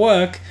them to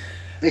work.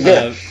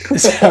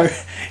 So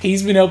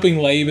he's been helping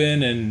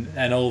Laban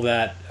and all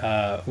that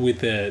with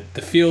the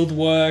field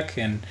work,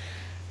 and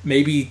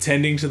maybe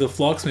tending to the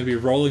flocks, maybe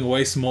rolling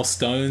away some more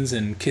stones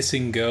and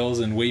kissing girls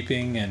and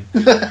weeping and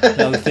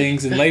other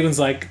things. And Laban's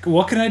like,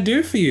 what can I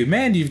do for you?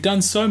 Man, you've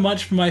done so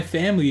much for my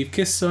family. You've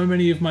kissed so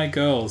many of my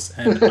girls.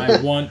 And I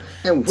want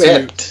and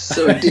wept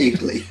so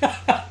deeply.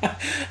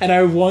 And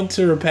I want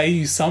to repay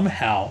you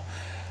somehow.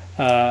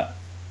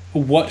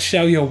 What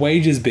shall your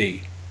wages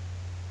be?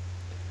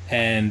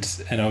 And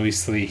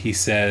obviously he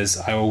says,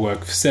 I will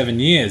work for 7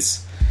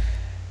 years.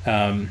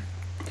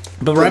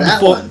 But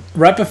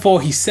right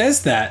before he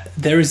says that,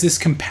 there is this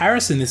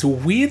comparison, this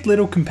weird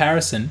little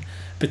comparison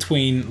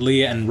between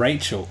Leah and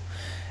Rachel.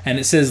 And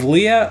it says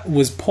Leah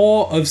was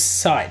poor of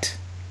sight.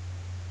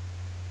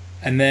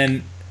 And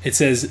then it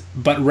says,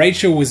 but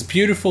Rachel was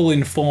beautiful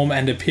in form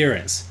and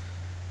appearance.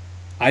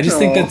 I just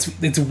think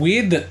it's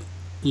weird that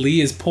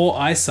Leah's poor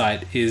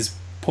eyesight is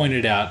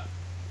pointed out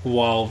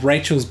while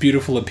Rachel's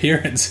beautiful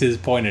appearance is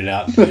pointed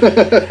out.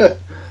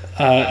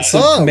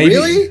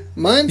 Really?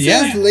 Mine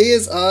says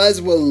Leah's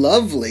eyes were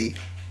lovely.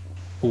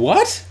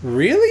 What?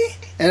 Really?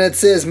 And it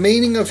says,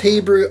 meaning of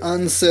Hebrew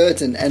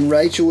uncertain, and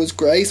Rachel was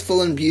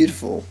graceful and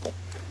beautiful.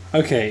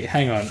 Okay,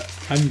 hang on.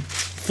 I'm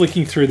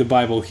flicking through the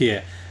Bible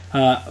here.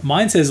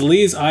 Mine says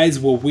Leah's eyes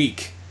were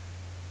weak,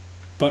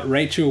 but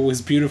Rachel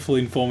was beautiful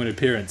in form and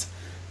appearance.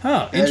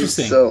 Huh,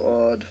 interesting. That is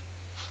so odd.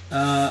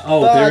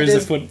 There is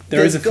a footnote.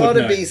 There's got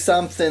to be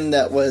something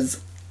that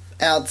was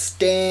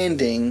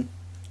outstanding.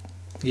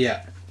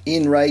 Yeah.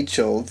 In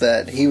Rachel,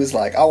 that he was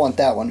like, I want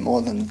that one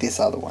more than this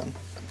other one.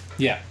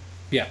 Yeah,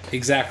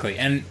 exactly.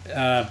 And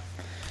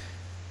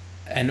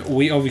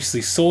we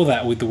obviously saw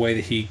that with the way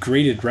that he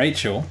greeted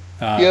Rachel.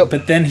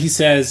 But then he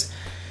says,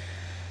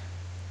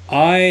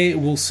 I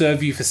will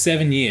serve you for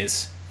 7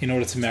 years in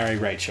order to marry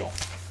Rachel.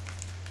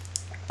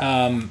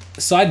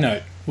 Side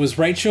note, was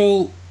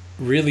Rachel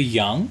really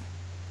young?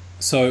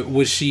 So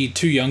was she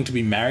too young to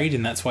be married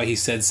and that's why he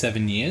said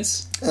 7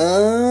 years?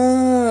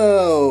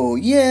 Oh,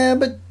 yeah,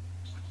 but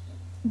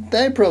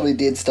they probably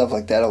did stuff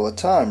like that all the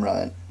time,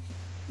 right?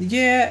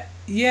 Yeah,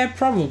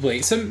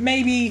 probably. So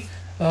maybe,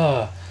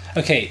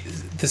 okay,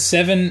 the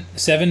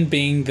seven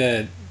being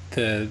the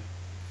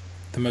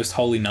most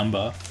holy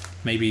number.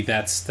 Maybe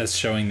that's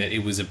showing that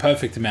it was a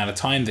perfect amount of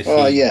time that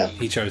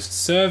he chose to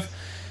serve.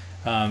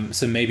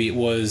 So maybe it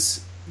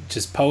was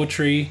just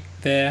poetry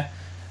there.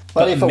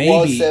 But if it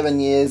was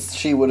 7 years,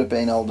 she would have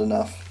been old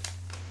enough.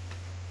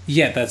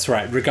 Yeah, that's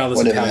right.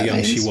 Regardless of how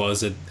young she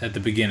was at the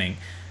beginning.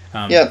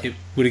 It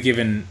would have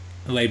given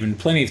Laban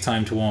plenty of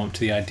time to warm up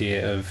to the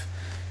idea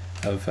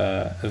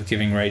of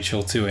giving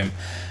Rachel to him.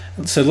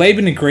 So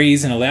Laban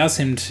agrees and allows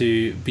him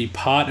to be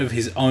part of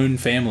his own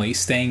family,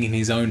 staying in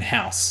his own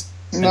house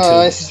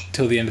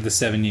until the end of the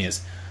 7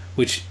 years,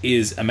 which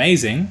is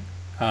amazing.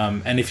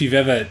 And if you've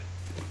ever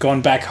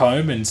gone back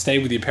home and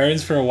stayed with your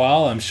parents for a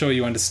while, I'm sure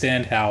you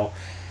understand how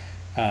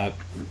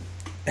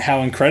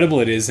incredible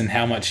it is and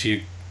how much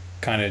you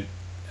kind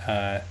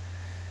of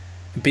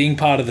being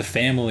part of the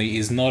family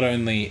is not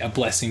only a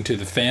blessing to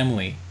the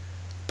family,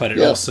 but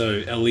it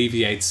also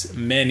alleviates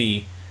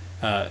many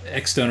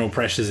external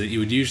pressures that you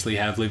would usually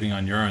have living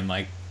on your own,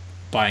 like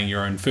buying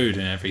your own food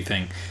and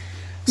everything.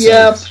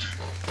 So,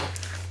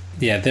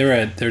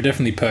 there are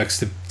definitely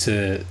perks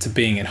to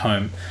being at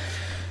home.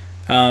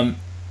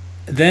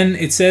 Then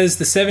it says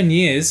the 7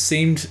 years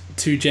seemed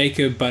to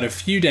Jacob but a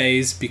few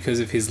days because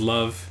of his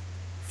love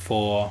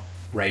for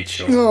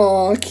Rachel.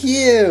 Oh,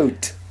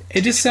 cute.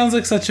 It just sounds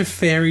like such a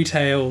fairy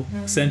tale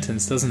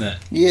sentence, doesn't it?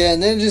 Yeah,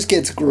 and then it just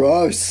gets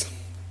gross.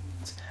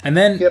 And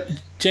then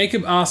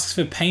Jacob asks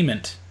for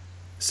payment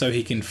so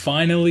he can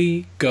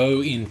finally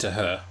go into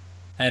her.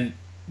 And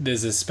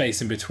there's a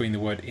space in between the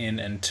word in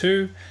and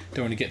to.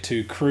 Don't want to get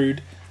too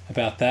crude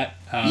about that.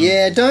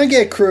 Don't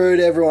get crude,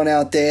 everyone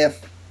out there.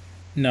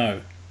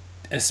 No.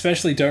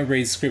 Especially don't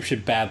read scripture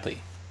badly.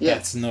 Yeah.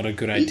 That's not a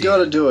good idea. You got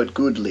to do it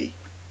goodly.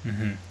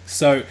 Mm-hmm.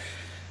 So,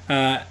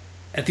 at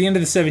the end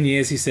of the 7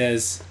 years, he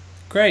says,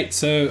 great,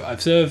 so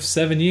I've served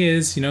 7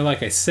 years,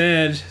 like I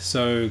said,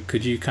 so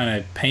could you kind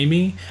of pay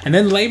me? And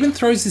then Laban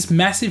throws this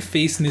massive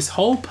feast, and this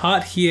whole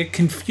part here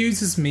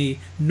confuses me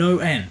no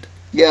end.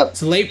 Yeah.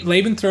 So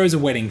Laban throws a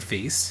wedding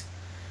feast.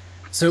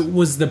 So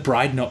was the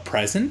bride not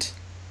present?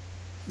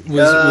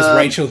 Was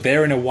Rachel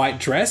there in a white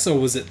dress, or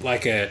was it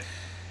like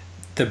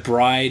the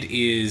bride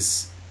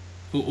was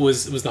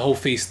the whole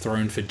feast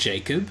thrown for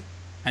Jacob?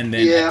 And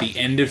then at the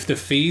end of the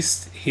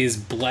feast, his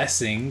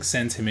blessing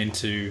sends him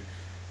into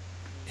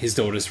his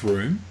daughter's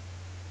room.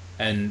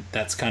 And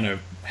that's kind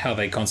of how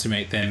they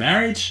consummate their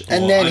marriage.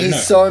 And then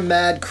he's so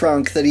mad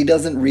crunk that he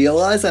doesn't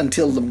realise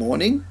until the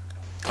morning.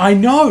 I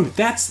know.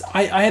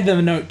 I had the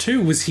note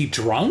too. Was he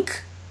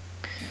drunk?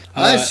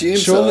 I assume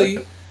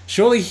so.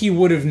 Surely he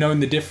would have known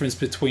the difference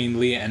between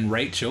Leah and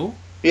Rachel.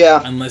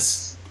 Yeah.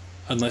 Unless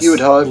you would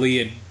hope.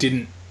 Leah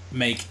didn't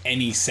make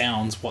any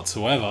sounds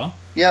whatsoever.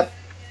 Yep.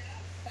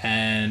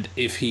 And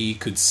if he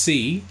could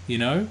see,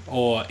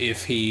 or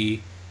if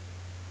he,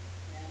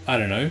 I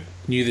don't know,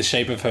 knew the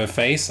shape of her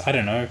face, I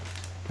don't know.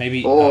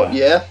 Maybe. Or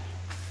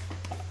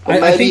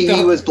maybe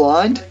he was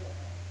blind.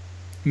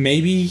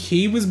 Maybe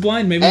he was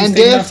blind. Maybe he was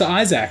taken after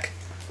Isaac.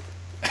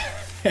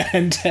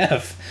 and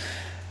deaf.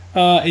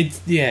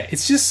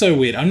 It's just so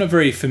weird. I'm not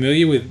very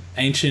familiar with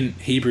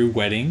ancient Hebrew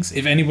weddings.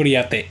 If anybody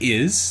out there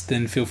is,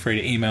 then feel free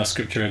to email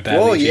scripture@gmail.com.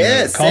 Oh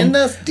yeah, send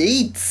us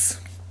deets.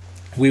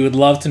 We would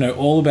love to know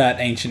all about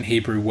ancient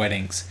Hebrew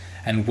weddings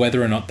and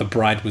whether or not the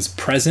bride was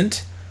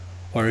present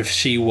or if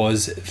she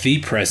was the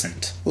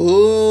present.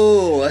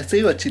 Oh, I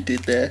see what you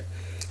did there.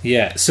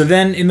 Yeah, so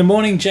then in the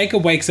morning,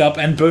 Jacob wakes up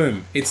and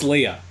boom, it's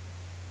Leah.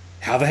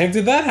 How the heck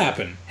did that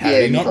happen? How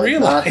did he not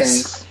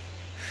realize?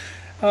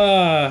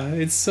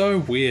 It's so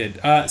weird.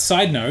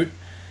 Side note,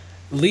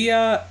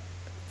 Leah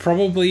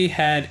probably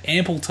had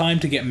ample time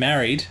to get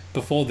married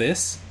before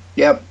this.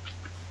 Yep.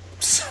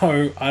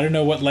 So I don't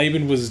know what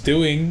Laban was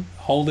doing,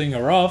 holding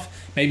her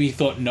off. Maybe he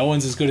thought no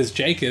one's as good as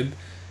Jacob.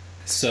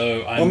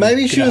 Or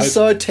maybe she was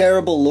so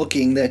terrible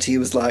looking that he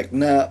was like,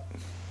 nah.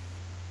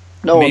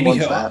 No one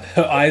wants that.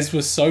 Her eyes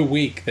were so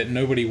weak that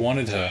nobody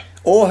wanted her.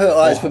 Or her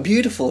eyes were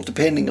beautiful,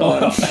 depending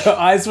on... Her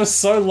eyes were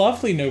so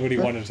lovely, nobody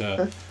wanted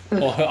her.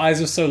 Or her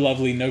eyes were so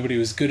lovely, nobody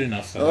was good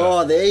enough for her.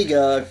 Oh, there you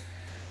go.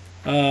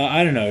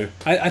 I don't know.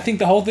 I think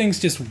the whole thing's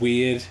just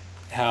weird.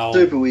 How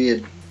super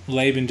weird.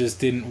 Laban just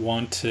didn't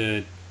want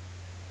to...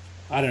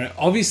 I don't know.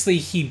 Obviously,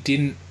 he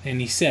didn't...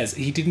 And he says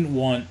he didn't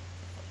want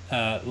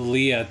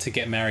Leah to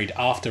get married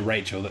after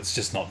Rachel. That's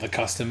just not the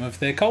custom of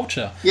their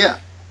culture. Yeah.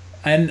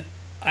 And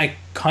I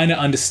kind of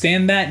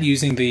understand that,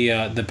 using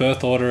the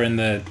birth order and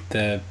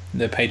the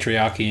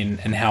patriarchy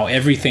and how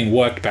everything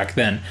worked back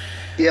then.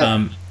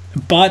 Yeah.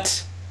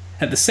 But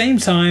at the same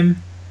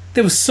time,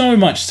 there was so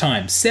much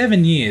time.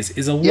 7 years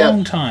is a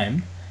long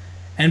time,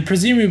 and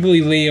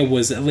presumably Leah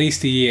was at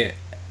least a year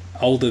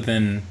older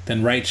than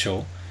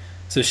Rachel,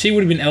 so she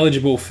would have been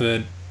eligible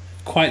for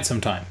quite some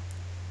time.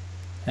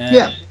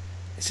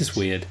 It's just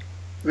weird.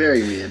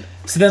 Very weird.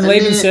 So then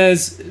Laban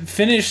says,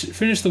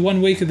 finish the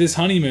 1 week of this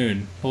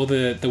honeymoon, or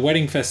the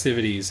wedding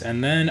festivities,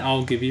 and then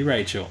I'll give you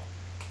Rachel.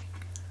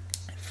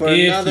 For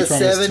another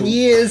 7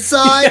 years,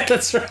 son! Yeah,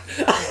 that's right.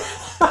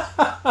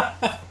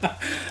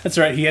 That's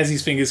right, he has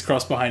his fingers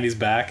crossed behind his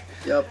back.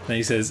 Yep. And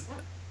he says,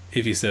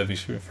 if you serve me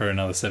for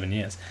another 7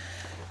 years.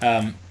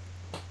 Then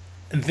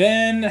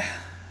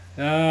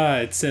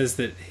it says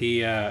that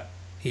he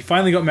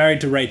finally got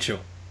married to Rachel.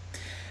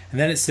 And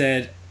then it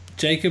said,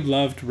 Jacob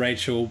loved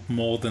Rachel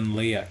more than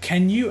Leah.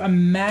 Can you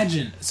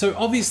imagine? So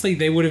obviously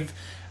they would have...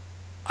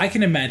 I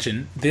can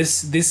imagine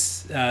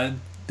this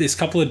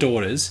couple of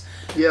daughters.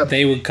 Yep.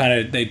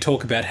 They'd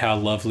talk about how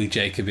lovely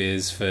Jacob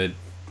is for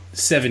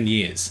 7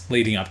 years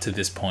leading up to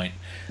this point.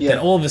 Then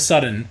all of a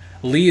sudden,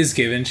 Leah's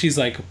given. She's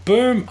like,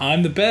 boom,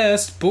 I'm the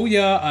best.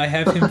 Booyah, I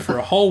have him for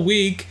a whole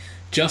week.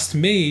 Just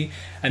me.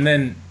 And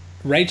then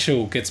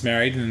Rachel gets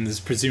married, and there's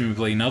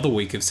presumably another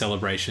week of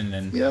celebration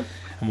and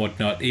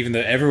whatnot, even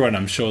though everyone,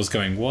 I'm sure, is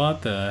going,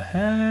 what the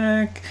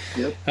heck?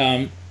 Yep.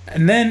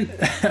 And then,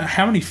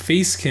 how many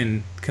feasts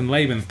can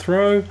Laban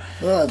throw?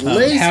 Well, at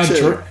least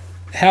two.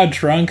 How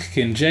drunk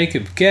can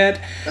Jacob get?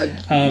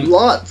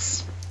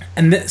 Lots.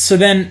 And so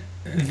then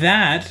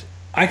that...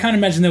 I can't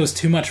imagine there was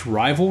too much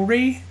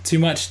rivalry, too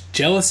much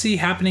jealousy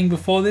happening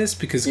before this,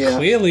 because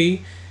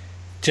clearly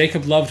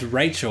Jacob loved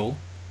Rachel,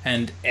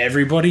 and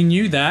everybody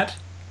knew that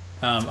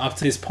up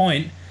to this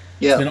point.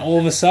 Yeah. Then all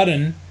of a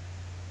sudden,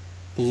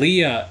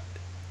 Leah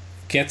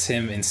gets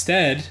him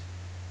instead,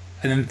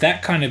 and then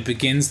that kind of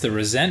begins the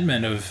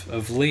resentment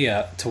of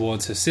Leah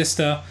towards her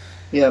sister,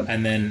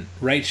 and then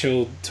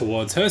Rachel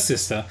towards her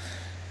sister.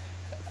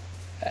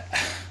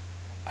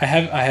 I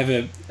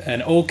have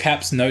an all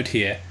caps note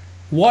here.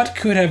 What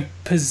could have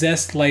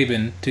possessed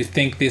Laban to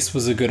think this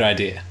was a good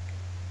idea?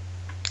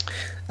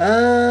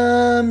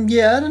 I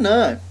don't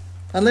know.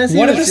 Unless he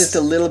was just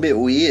a little bit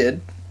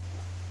weird.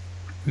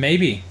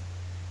 Maybe.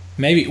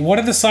 What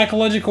are the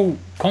psychological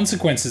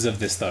consequences of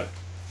this, though?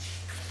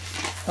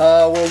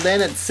 Well, then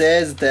it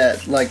says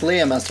that,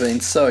 Leah must have been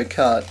so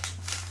cut.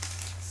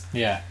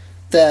 Yeah.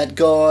 That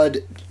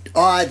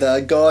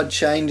either God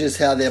changes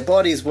how their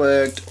bodies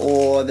worked,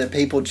 or that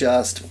people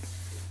just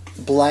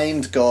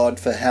blamed God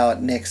for how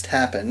it next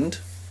happened.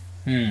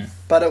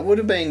 But it would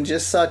have been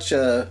just such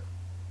a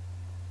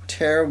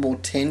terrible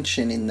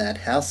tension in that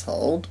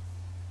household.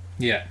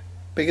 Yeah.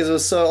 Because it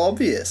was so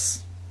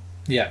obvious.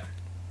 Yeah.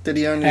 That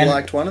he only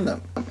liked one of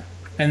them.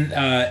 And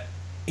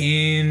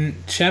in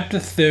chapter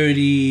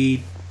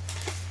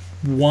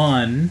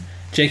 31,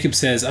 Jacob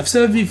says, I've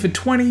served you for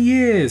 20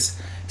 years.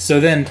 So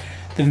then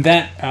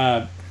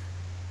that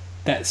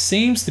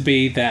seems to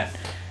be that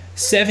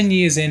 7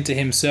 years into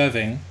him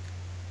serving,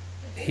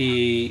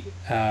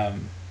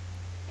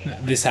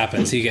 this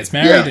happens. He gets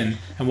married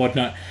and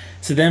whatnot.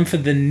 So then for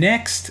the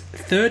next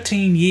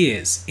 13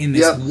 years in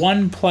this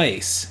one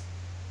place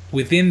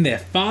within their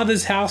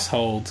father's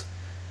household,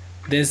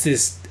 there's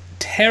this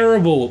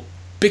terrible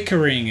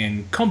bickering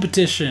and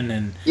competition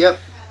and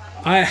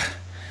I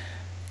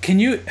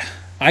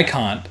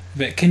can't,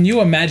 but can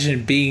you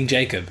imagine being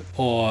Jacob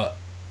or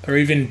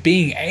even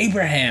being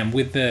Abraham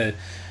with the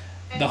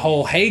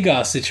whole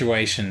Hagar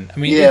situation? I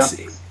mean,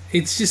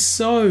 it's just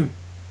so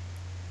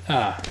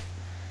the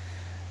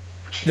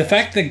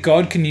fact that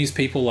God can use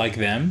people like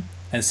them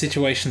and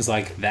situations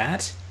like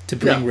that to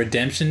bring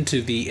redemption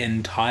to the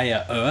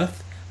entire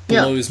earth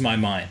blows my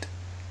mind.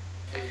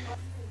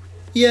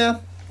 Yeah,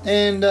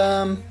 and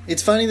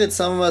it's funny that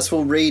some of us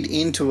will read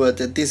into it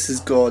that this is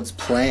God's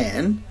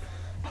plan,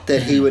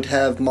 that he would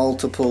have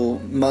multiple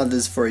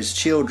mothers for his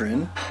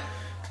children.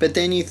 But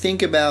then you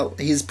think about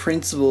his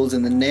principles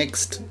in the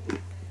next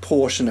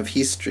portion of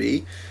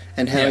history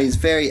and how he's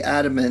very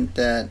adamant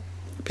that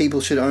people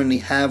should only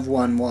have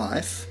one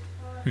wife.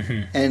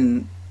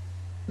 And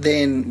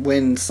then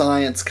when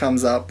science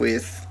comes up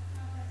with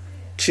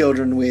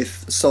children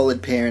with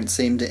solid parents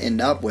seem to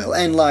end up well,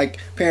 and like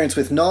parents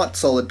with not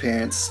solid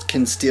parents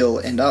can still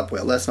end up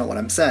well, that's not what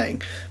I'm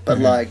saying, but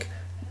like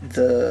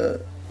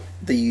the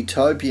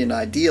utopian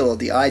ideal, or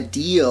the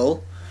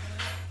ideal,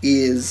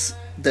 is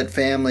that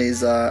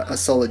families are a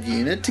solid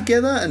unit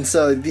together. And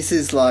so this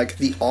is like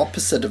the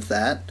opposite of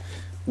that,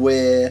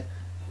 where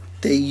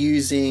they're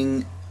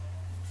using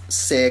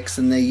sex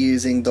and they're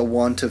using the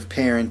want of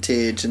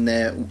parentage, and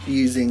they're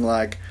using,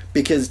 like,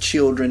 because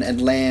children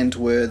and land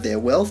were their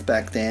wealth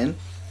back then,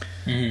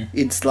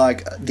 it's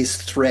like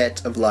this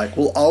threat of like,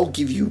 well, I'll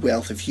give you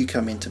wealth if you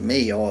come into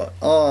me, or,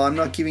 oh, I'm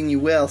not giving you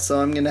wealth, so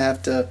I'm going to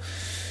have to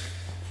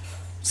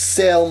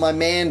sell my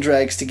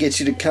mandrakes to get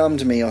you to come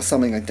to me, or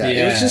something like that.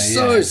 It was just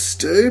so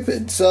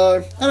stupid.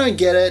 So I don't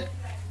get it,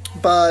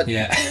 but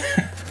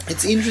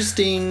it's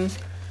interesting,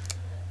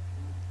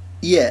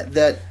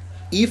 that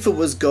if it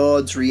was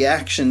God's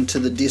reaction to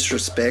the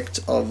disrespect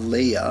of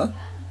Leah,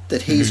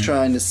 that he's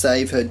trying to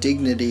save her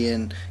dignity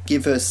and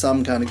give her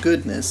some kind of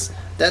goodness,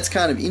 that's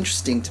kind of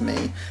interesting to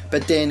me.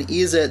 But then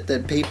is it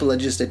that people are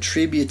just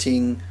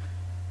attributing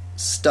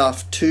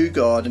stuff to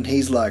God, and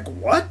he's like,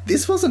 what?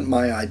 This wasn't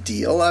my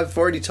ideal. I've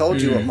already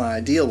told you what my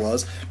ideal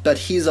was. But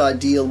his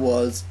ideal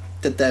was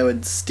that they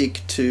would stick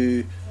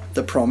to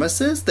the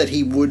promises, that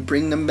he would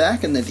bring them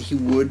back, and that he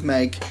would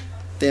make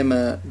them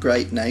a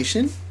great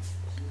nation.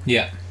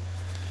 Yeah,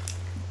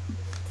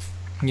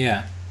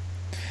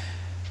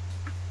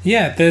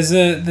 there's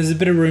a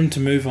bit of room to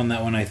move on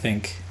that one, I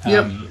think.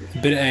 A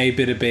bit of A,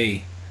 bit of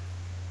B.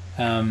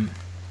 What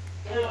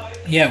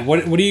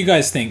do you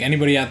guys think?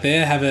 Anybody out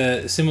there have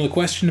a similar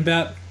question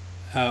about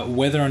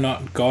whether or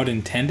not God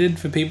intended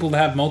for people to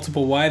have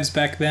multiple wives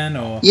back then,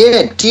 or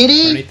did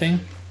he? Or anything?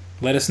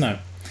 Let us know.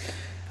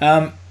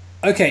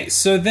 Okay,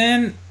 so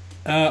then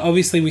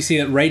obviously we see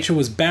that Rachel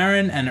was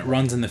barren, and it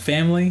runs in the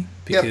family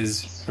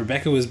because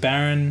Rebecca was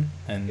barren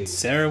and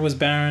Sarah was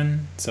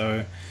barren.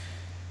 So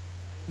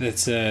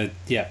that's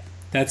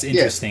that's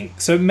interesting.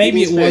 So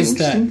maybe it was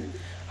that.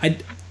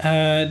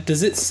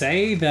 Does it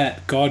say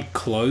that God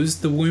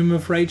closed the womb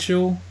of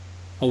Rachel,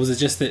 or was it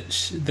just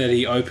that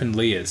he opened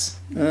Leah's?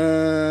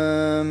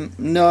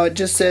 No, it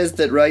just says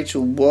that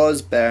Rachel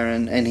was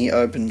barren and he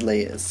opened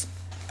Leah's.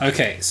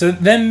 Okay, so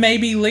then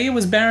maybe Leah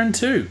was barren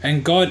too,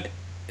 and God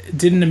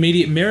did an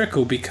immediate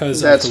miracle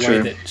because of the way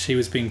that she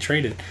was being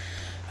treated.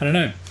 I don't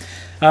know.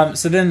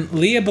 So then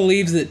Leah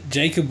believes that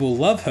Jacob will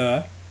love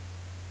her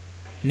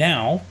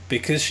now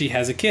because she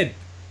has a kid.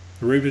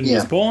 Reuben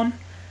was born.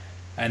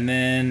 And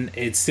then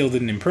it still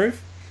didn't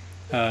improve.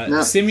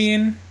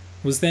 Simeon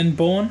was then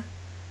born.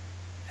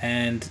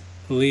 And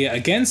Leah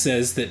again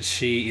says that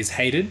she is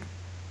hated.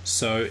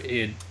 So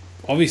it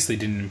obviously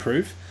didn't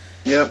improve.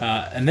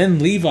 And then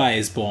Levi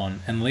is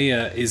born. And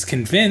Leah is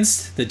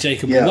convinced that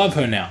Jacob will love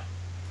her now.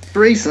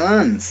 3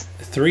 sons.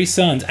 3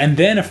 sons. And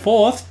then a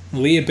 4th.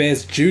 Leah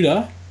bears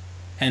Judah.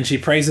 And she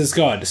praises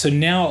God. So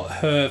now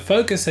her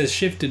focus has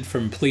shifted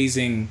from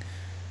pleasing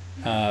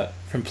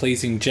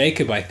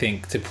Jacob, I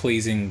think, to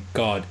pleasing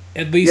God,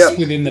 at least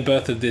within the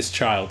birth of this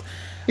child.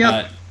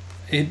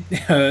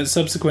 Her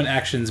subsequent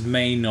actions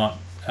may not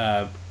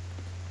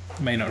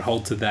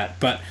hold to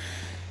that, but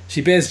she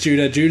bears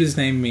Judah. Judah's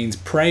name means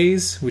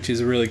praise, which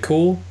is really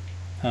cool.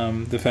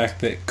 The fact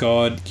that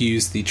God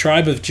used the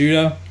tribe of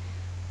Judah,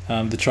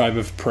 the tribe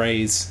of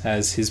praise,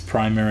 as his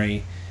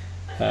primary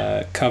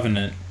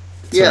covenant.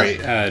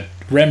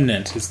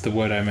 Remnant is the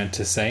word I meant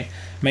to say.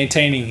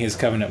 Maintaining his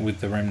covenant with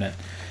the remnant.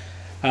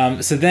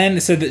 So then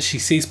it said that she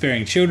ceased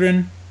bearing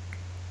children.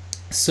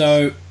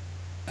 So,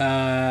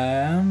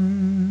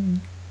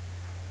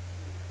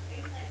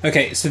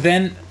 okay, so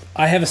then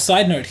I have a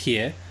side note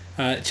here.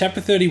 Chapter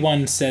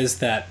 31 says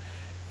that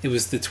it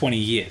was the 20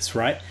 years,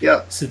 right?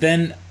 Yeah. So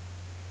then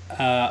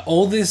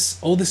all this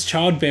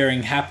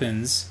childbearing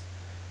happens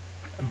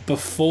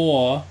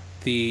before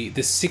the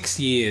 6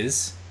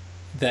 years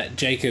that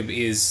Jacob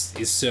is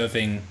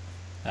serving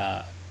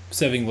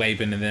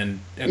Laban and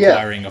then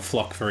acquiring a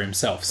flock for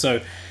himself.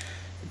 So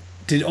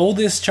did all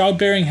this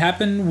childbearing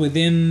happen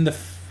within the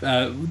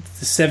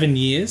 7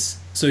 years?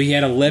 So he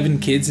had 11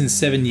 kids in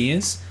 7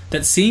 years?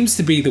 That seems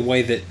to be the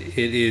way that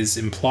it is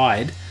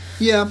implied.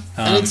 Yeah,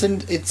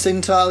 and it's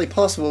entirely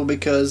possible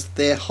because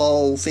their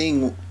whole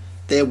thing,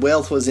 their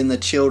wealth was in the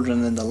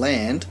children and the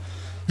land.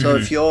 So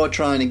if you're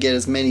trying to get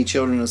as many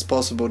children as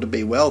possible to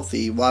be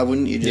wealthy, why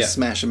wouldn't you just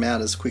smash them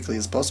out as quickly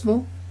as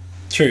possible?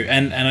 True,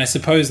 and I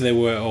suppose there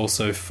were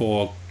also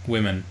 4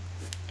 women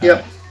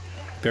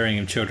bearing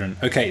him children.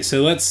 Okay,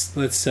 so let's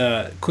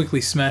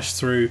quickly smash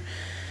through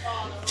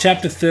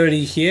chapter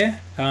 30 here.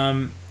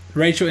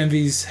 Rachel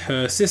envies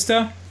her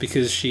sister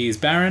because she is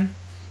barren.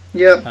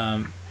 Yep.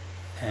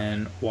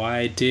 And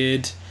why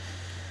did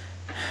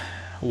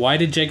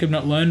Jacob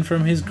not learn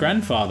from his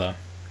grandfather?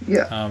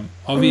 Yeah.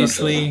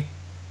 Obviously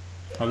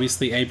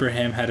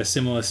Abraham had a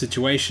similar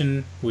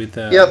situation with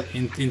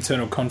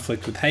internal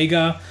conflict with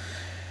Hagar.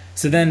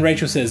 So then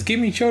Rachel says, "Give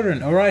me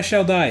children, or I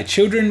shall die."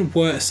 Children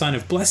were a sign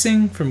of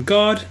blessing from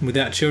God.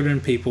 Without children,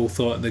 people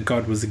thought that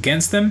God was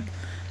against them.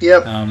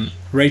 Yep.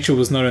 Rachel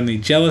was not only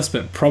jealous,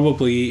 but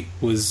probably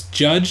was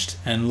judged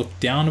and looked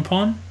down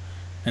upon.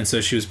 And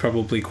so she was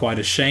probably quite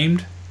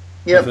ashamed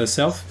of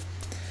herself.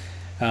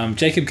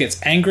 Jacob gets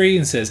angry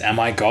and says, "Am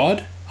I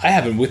God? I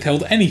haven't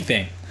withheld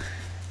anything."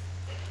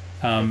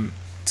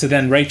 So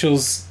then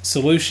Rachel's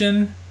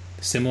solution,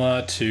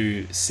 similar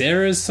to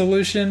Sarah's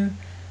solution,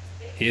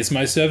 "Here's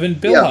my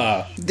servant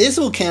Bilhah." This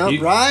will count,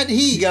 right? Here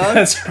you go.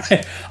 That's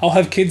right. I'll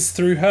have kids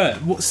through her.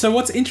 So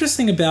what's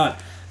interesting about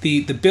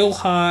the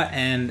Bilhah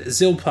and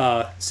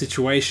Zilpah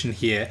situation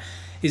here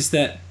is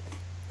that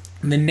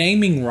the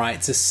naming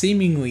rights are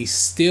seemingly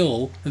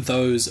still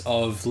those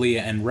of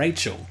Leah and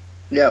Rachel.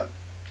 Yep.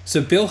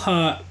 So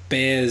Bilhah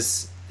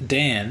bears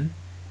Dan,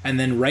 and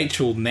then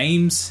Rachel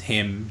names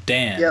him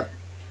Dan. Yep.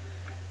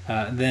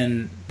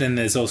 Then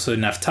there's also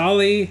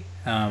Naphtali,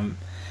 and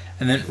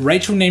then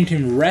Rachel named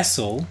him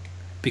Wrestle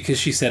because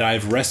she said,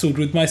 "I've wrestled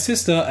with my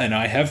sister and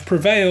I have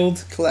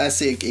prevailed."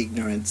 Classic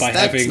ignorance. By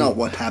That's having not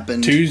what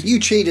happened. two- You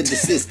cheated the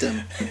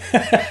system.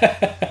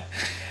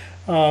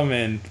 Oh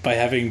man, by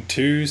having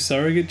 2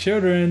 surrogate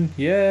children.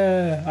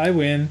 Yeah, I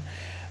win.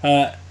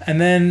 And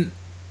then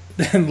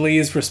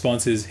Leah's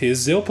response is, "Here's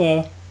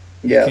Zilpah.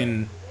 Yeah.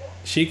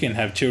 She can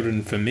have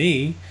children for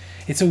me."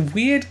 It's a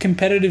weird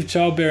competitive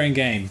childbearing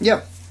game.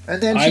 Yep. And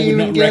then I she would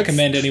even not gets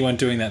recommend anyone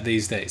doing that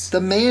these days.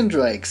 the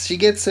mandrakes. She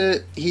gets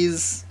her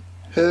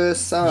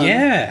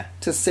son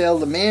to sell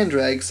the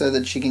mandrakes so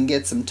that she can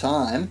get some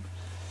time.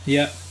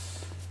 Yep.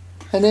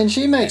 And then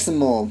she makes some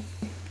more.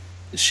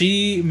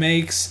 She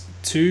makes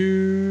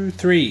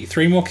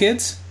 3 more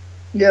kids.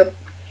 Yep.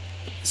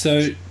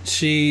 So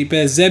she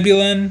bears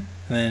Zebulun,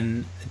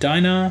 then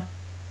Dinah.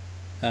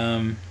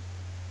 Hang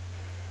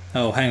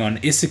on.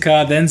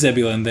 Issachar, then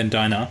Zebulun, then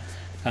Dinah.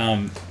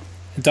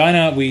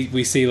 Dinah,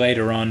 we see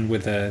later on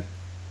with a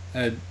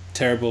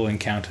terrible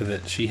encounter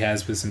that she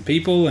has with some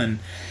people, and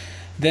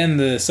then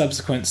the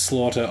subsequent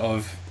slaughter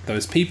of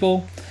those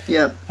people.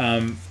 Yep.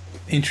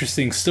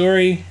 Interesting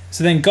story.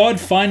 So then God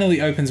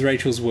finally opens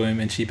Rachel's womb,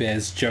 and she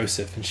bears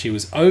Joseph, and she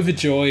was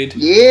overjoyed.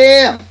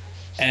 Yeah.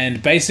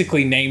 And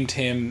basically named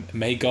him,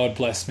 "May God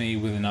bless me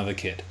with another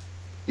kid."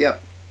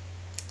 Yep.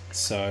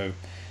 So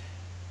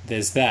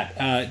there's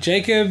that.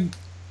 Jacob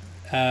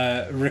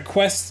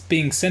requests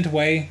being sent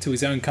away to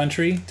his own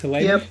country, to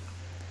Laban,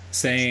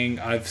 saying,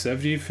 "I've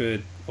served you for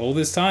all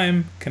this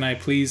time. Can I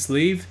please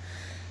leave?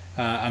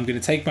 I'm going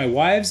to take my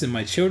wives and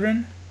my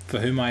children for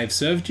whom I have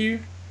served you."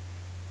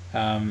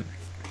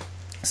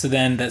 So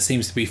then that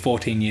seems to be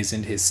 14 years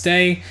into his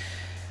stay.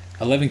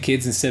 11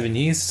 kids in 7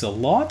 years is a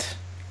lot.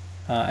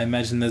 I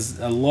imagine there's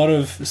a lot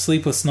of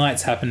sleepless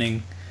nights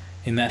happening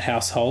in that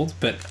household,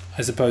 but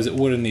I suppose it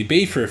would only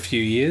be for a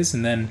few years,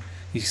 and then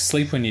you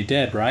sleep when you're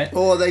dead, right?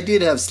 Or they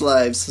did have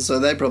slaves, so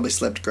they probably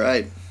slept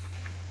great.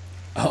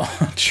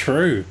 Oh,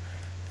 true.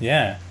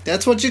 Yeah.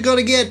 That's what you got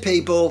to get,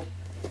 people.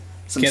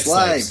 Some Get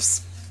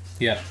slaves.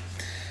 Yeah.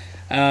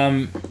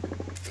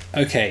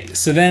 Okay,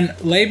 so then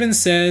Laban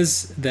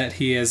says that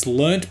he has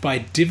learnt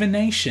by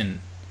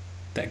divination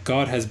that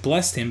God has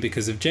blessed him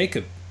because of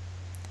Jacob.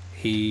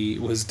 He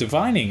was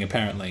divining,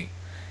 apparently.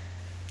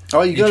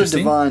 Oh, you got to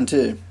divine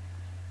too.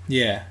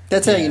 Yeah.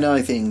 That's how you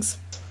know things.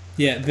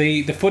 Yeah,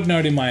 the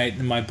footnote in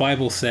my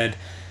Bible said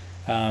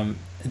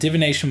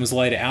divination was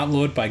later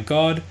outlawed by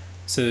God.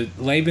 So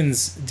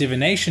Laban's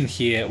divination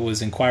here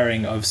was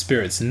inquiring of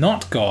spirits,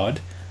 not God.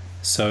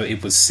 So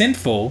it was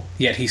sinful,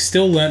 yet he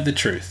still learnt the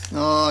truth.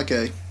 Oh,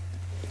 okay.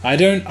 I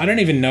don't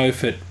even know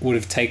if it would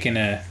have taken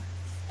a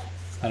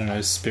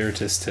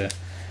spiritist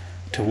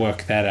to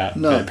work that out.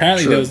 No, but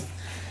apparently true.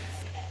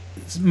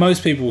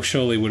 Most people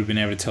surely would have been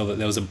able to tell that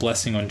there was a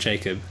blessing on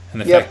Jacob, and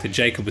the fact that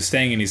Jacob was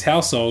staying in his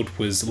household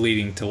was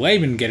leading to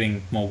Laban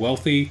getting more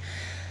wealthy.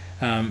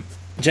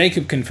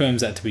 Jacob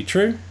confirms that to be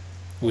true,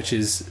 which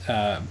is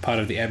part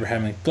of the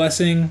Abrahamic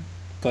blessing.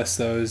 Bless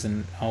those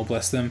and I'll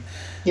bless them.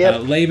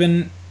 Yep.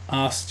 Laban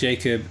asks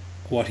Jacob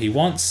what he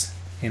wants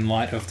in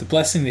light of the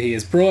blessing that he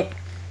has brought.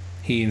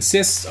 He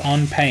insists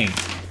on paying.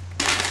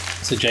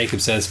 So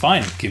Jacob says,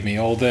 "Fine, give me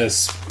all the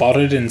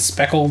spotted and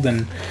speckled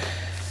and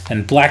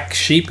black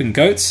sheep and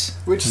goats."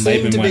 Which and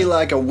seemed to be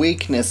like a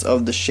weakness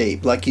of the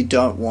sheep. Like you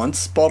don't want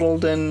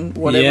spotted and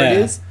whatever it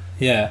is.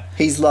 Yeah.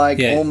 He's like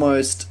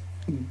almost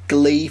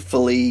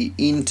gleefully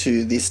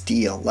into this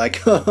deal.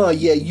 Like, oh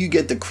yeah, you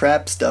get the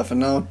crap stuff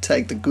and I'll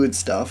take the good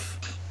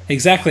stuff.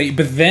 Exactly.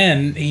 But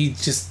then he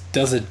just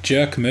does a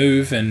jerk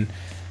move and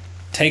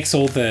takes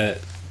all the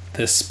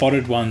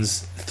spotted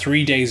ones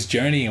 3 days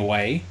journey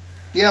away.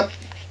 Yep.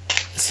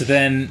 So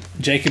then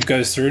Jacob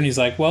goes through and he's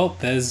like, well,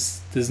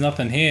 there's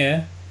nothing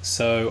here,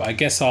 so I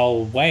guess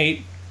I'll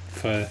wait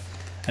for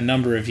a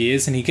number of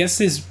years. And he gets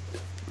this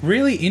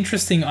really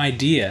interesting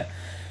idea.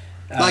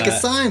 Like a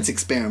science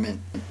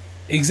experiment.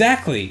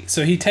 Exactly.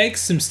 So he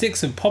takes some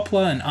sticks of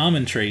poplar and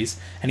almond trees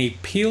and he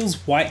peels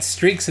white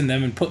streaks in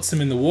them and puts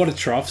them in the water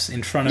troughs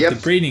in front of the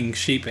breeding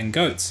sheep and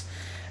goats.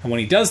 And when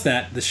he does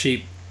that, the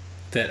sheep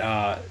that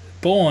are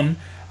born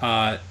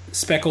are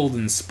speckled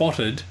and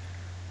spotted,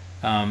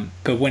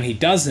 but when he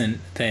doesn't,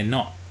 they're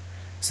not.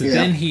 So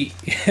then he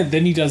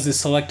does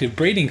this selective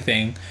breeding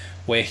thing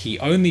where he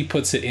only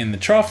puts it in the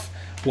trough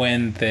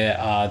when there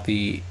are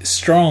the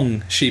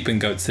strong sheep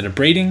and goats that are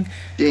breeding.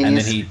 Genius. And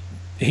then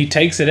he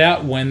takes it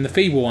out when the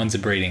feeble ones are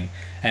breeding.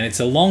 And it's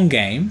a long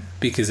game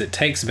because it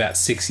takes about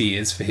 6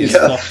 years for his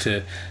flock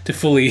to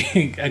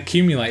fully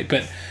accumulate.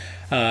 But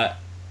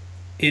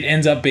it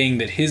ends up being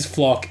that his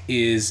flock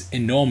is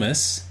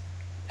enormous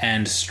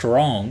and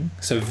strong.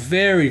 So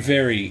very,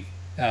 very...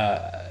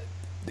 a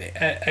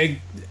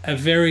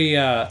very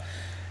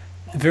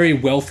very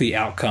wealthy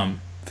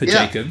outcome for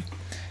Jacob.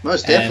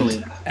 Most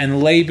definitely.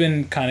 And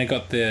Laban kind of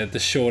got the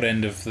short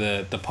end of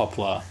the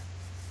poplar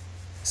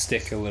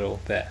stick a little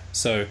there.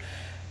 So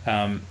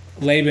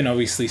Laban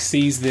obviously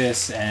sees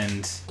this,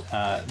 and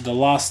the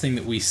last thing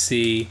that we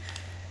see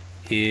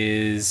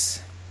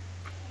is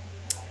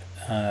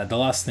the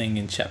last thing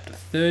in chapter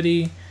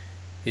 30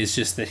 is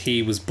just that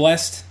he was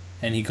blessed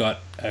and he got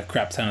a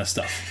crap ton of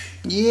stuff.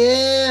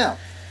 Yeah.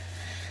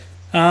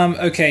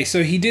 Okay,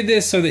 so he did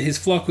this so that his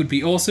flock would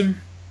be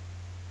awesome,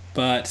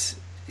 but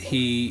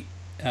he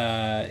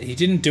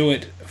didn't do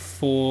it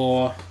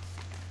for...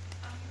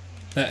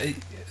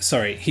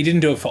 he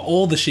didn't do it for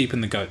all the sheep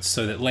and the goats,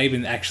 so that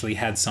Laban actually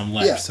had some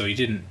left, so he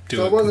didn't do it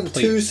So it wasn't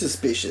too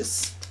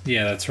suspicious.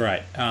 Yeah, that's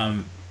right.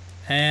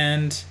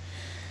 And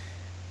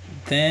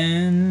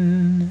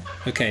then...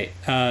 Okay,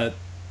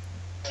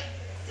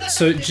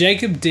 so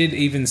Jacob did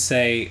even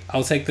say,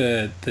 I'll take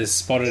the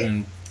spotted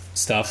and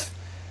stuff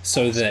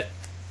so that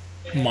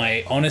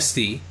my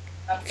honesty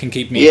can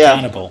keep me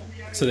accountable,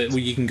 so that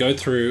you can go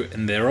through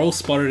and they're all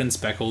spotted and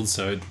speckled,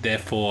 so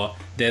therefore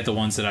they're the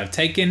ones that I've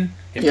taken.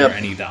 If there are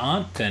any that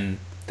aren't, then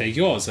they're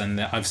yours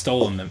and I've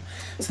stolen them.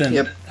 So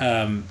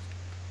then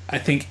I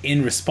think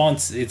in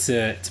response it's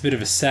a bit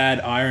of a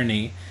sad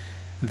irony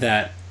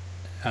that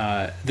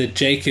that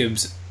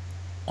Jacob's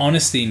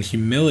honesty and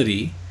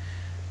humility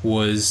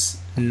was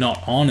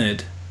not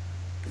honored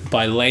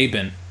by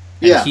Laban,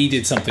 and he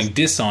did something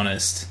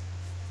dishonest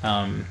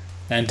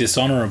and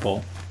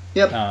dishonorable.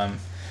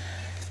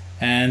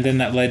 And then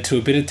that led to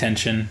a bit of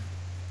tension,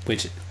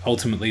 which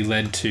ultimately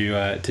led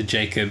to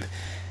Jacob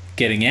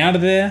getting out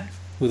of there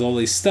with all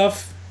his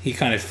stuff. He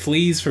kind of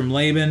flees from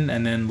Laban,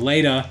 and then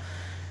later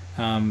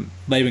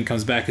Laban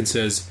comes back and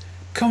says,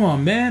 "Come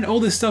on, man, all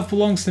this stuff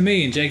belongs to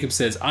me." And Jacob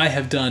says, "I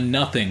have done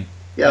nothing.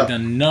 I've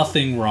done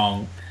nothing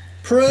wrong."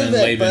 Prove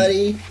it,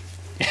 buddy.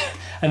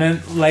 And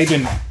then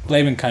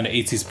Laban kind of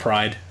eats his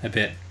pride a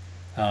bit,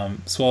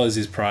 swallows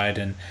his pride,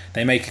 and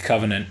they make a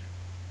covenant,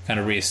 kind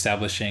of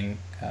reestablishing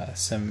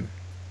some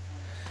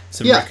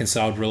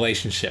reconciled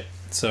relationship.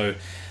 So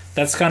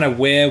that's kind of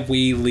where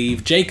we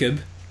leave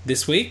Jacob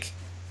this week.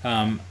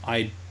 I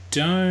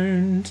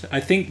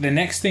think the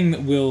next thing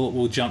that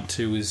we'll jump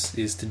to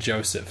is to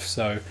Joseph.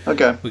 So we're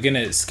going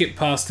to skip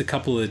past a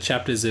couple of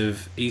chapters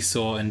of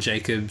Esau and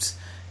Jacob's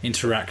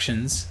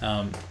interactions,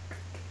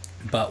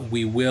 but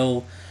we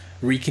will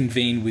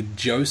reconvene with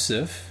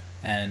Joseph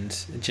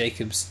and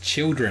Jacob's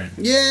children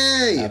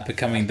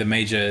becoming the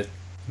major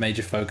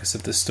focus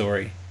of the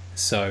story.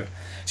 So,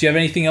 do you have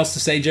anything else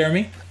to say,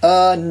 Jeremy?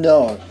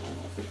 No.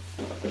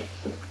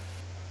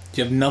 Do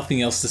you have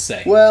nothing else to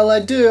say? Well,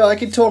 I do. I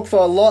could talk for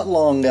a lot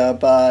longer,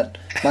 but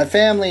my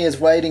family is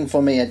waiting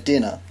for me at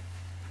dinner.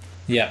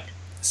 Yeah.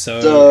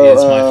 So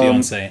is my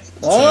fiance.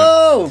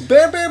 Bam,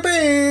 bam,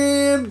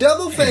 bam!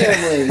 Double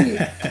family!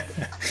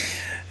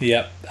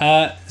 Yep.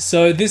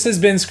 So this has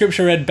been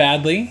Scripture Read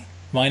Badly.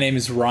 My name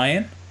is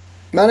Ryan.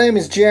 My name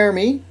is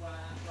Jeremy.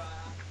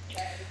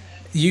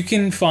 You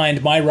can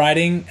find my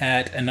writing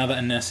at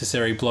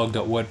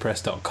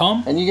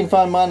anotherunnecessaryblog.wordpress.com. And you can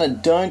find mine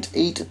at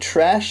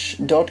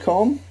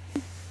don'teattrash.com.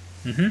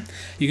 You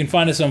can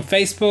find us on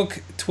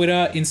Facebook,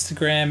 Twitter,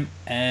 Instagram,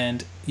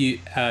 and you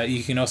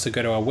can also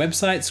go to our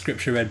website,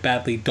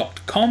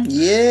 scripturereadbadly.com.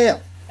 Yeah.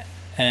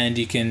 And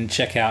you can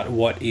check out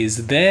what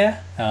is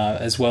there,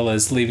 as well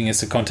as leaving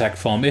us a contact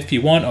form if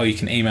you want, or you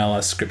can email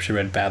us,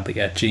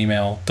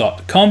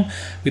 scripturereadbadly@gmail.com.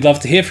 We'd love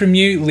to hear from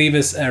you. Leave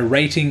us a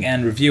rating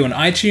and review on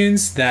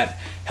iTunes. That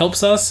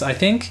helps us, I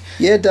think.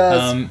 Yeah, it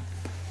does.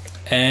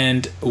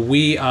 And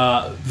we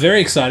are very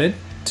excited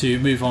to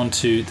move on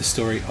to the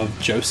story of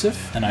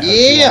Joseph, and I hope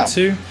you are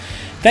too.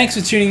 Thanks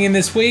for tuning in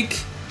this week.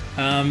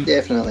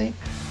 Definitely.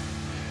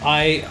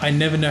 I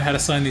never know how to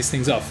sign these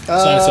things off.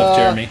 Sign us off,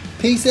 Jeremy.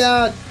 Peace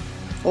out,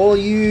 all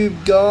you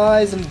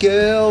guys and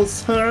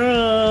girls.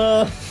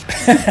 Perfect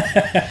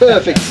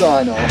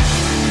sign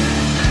off.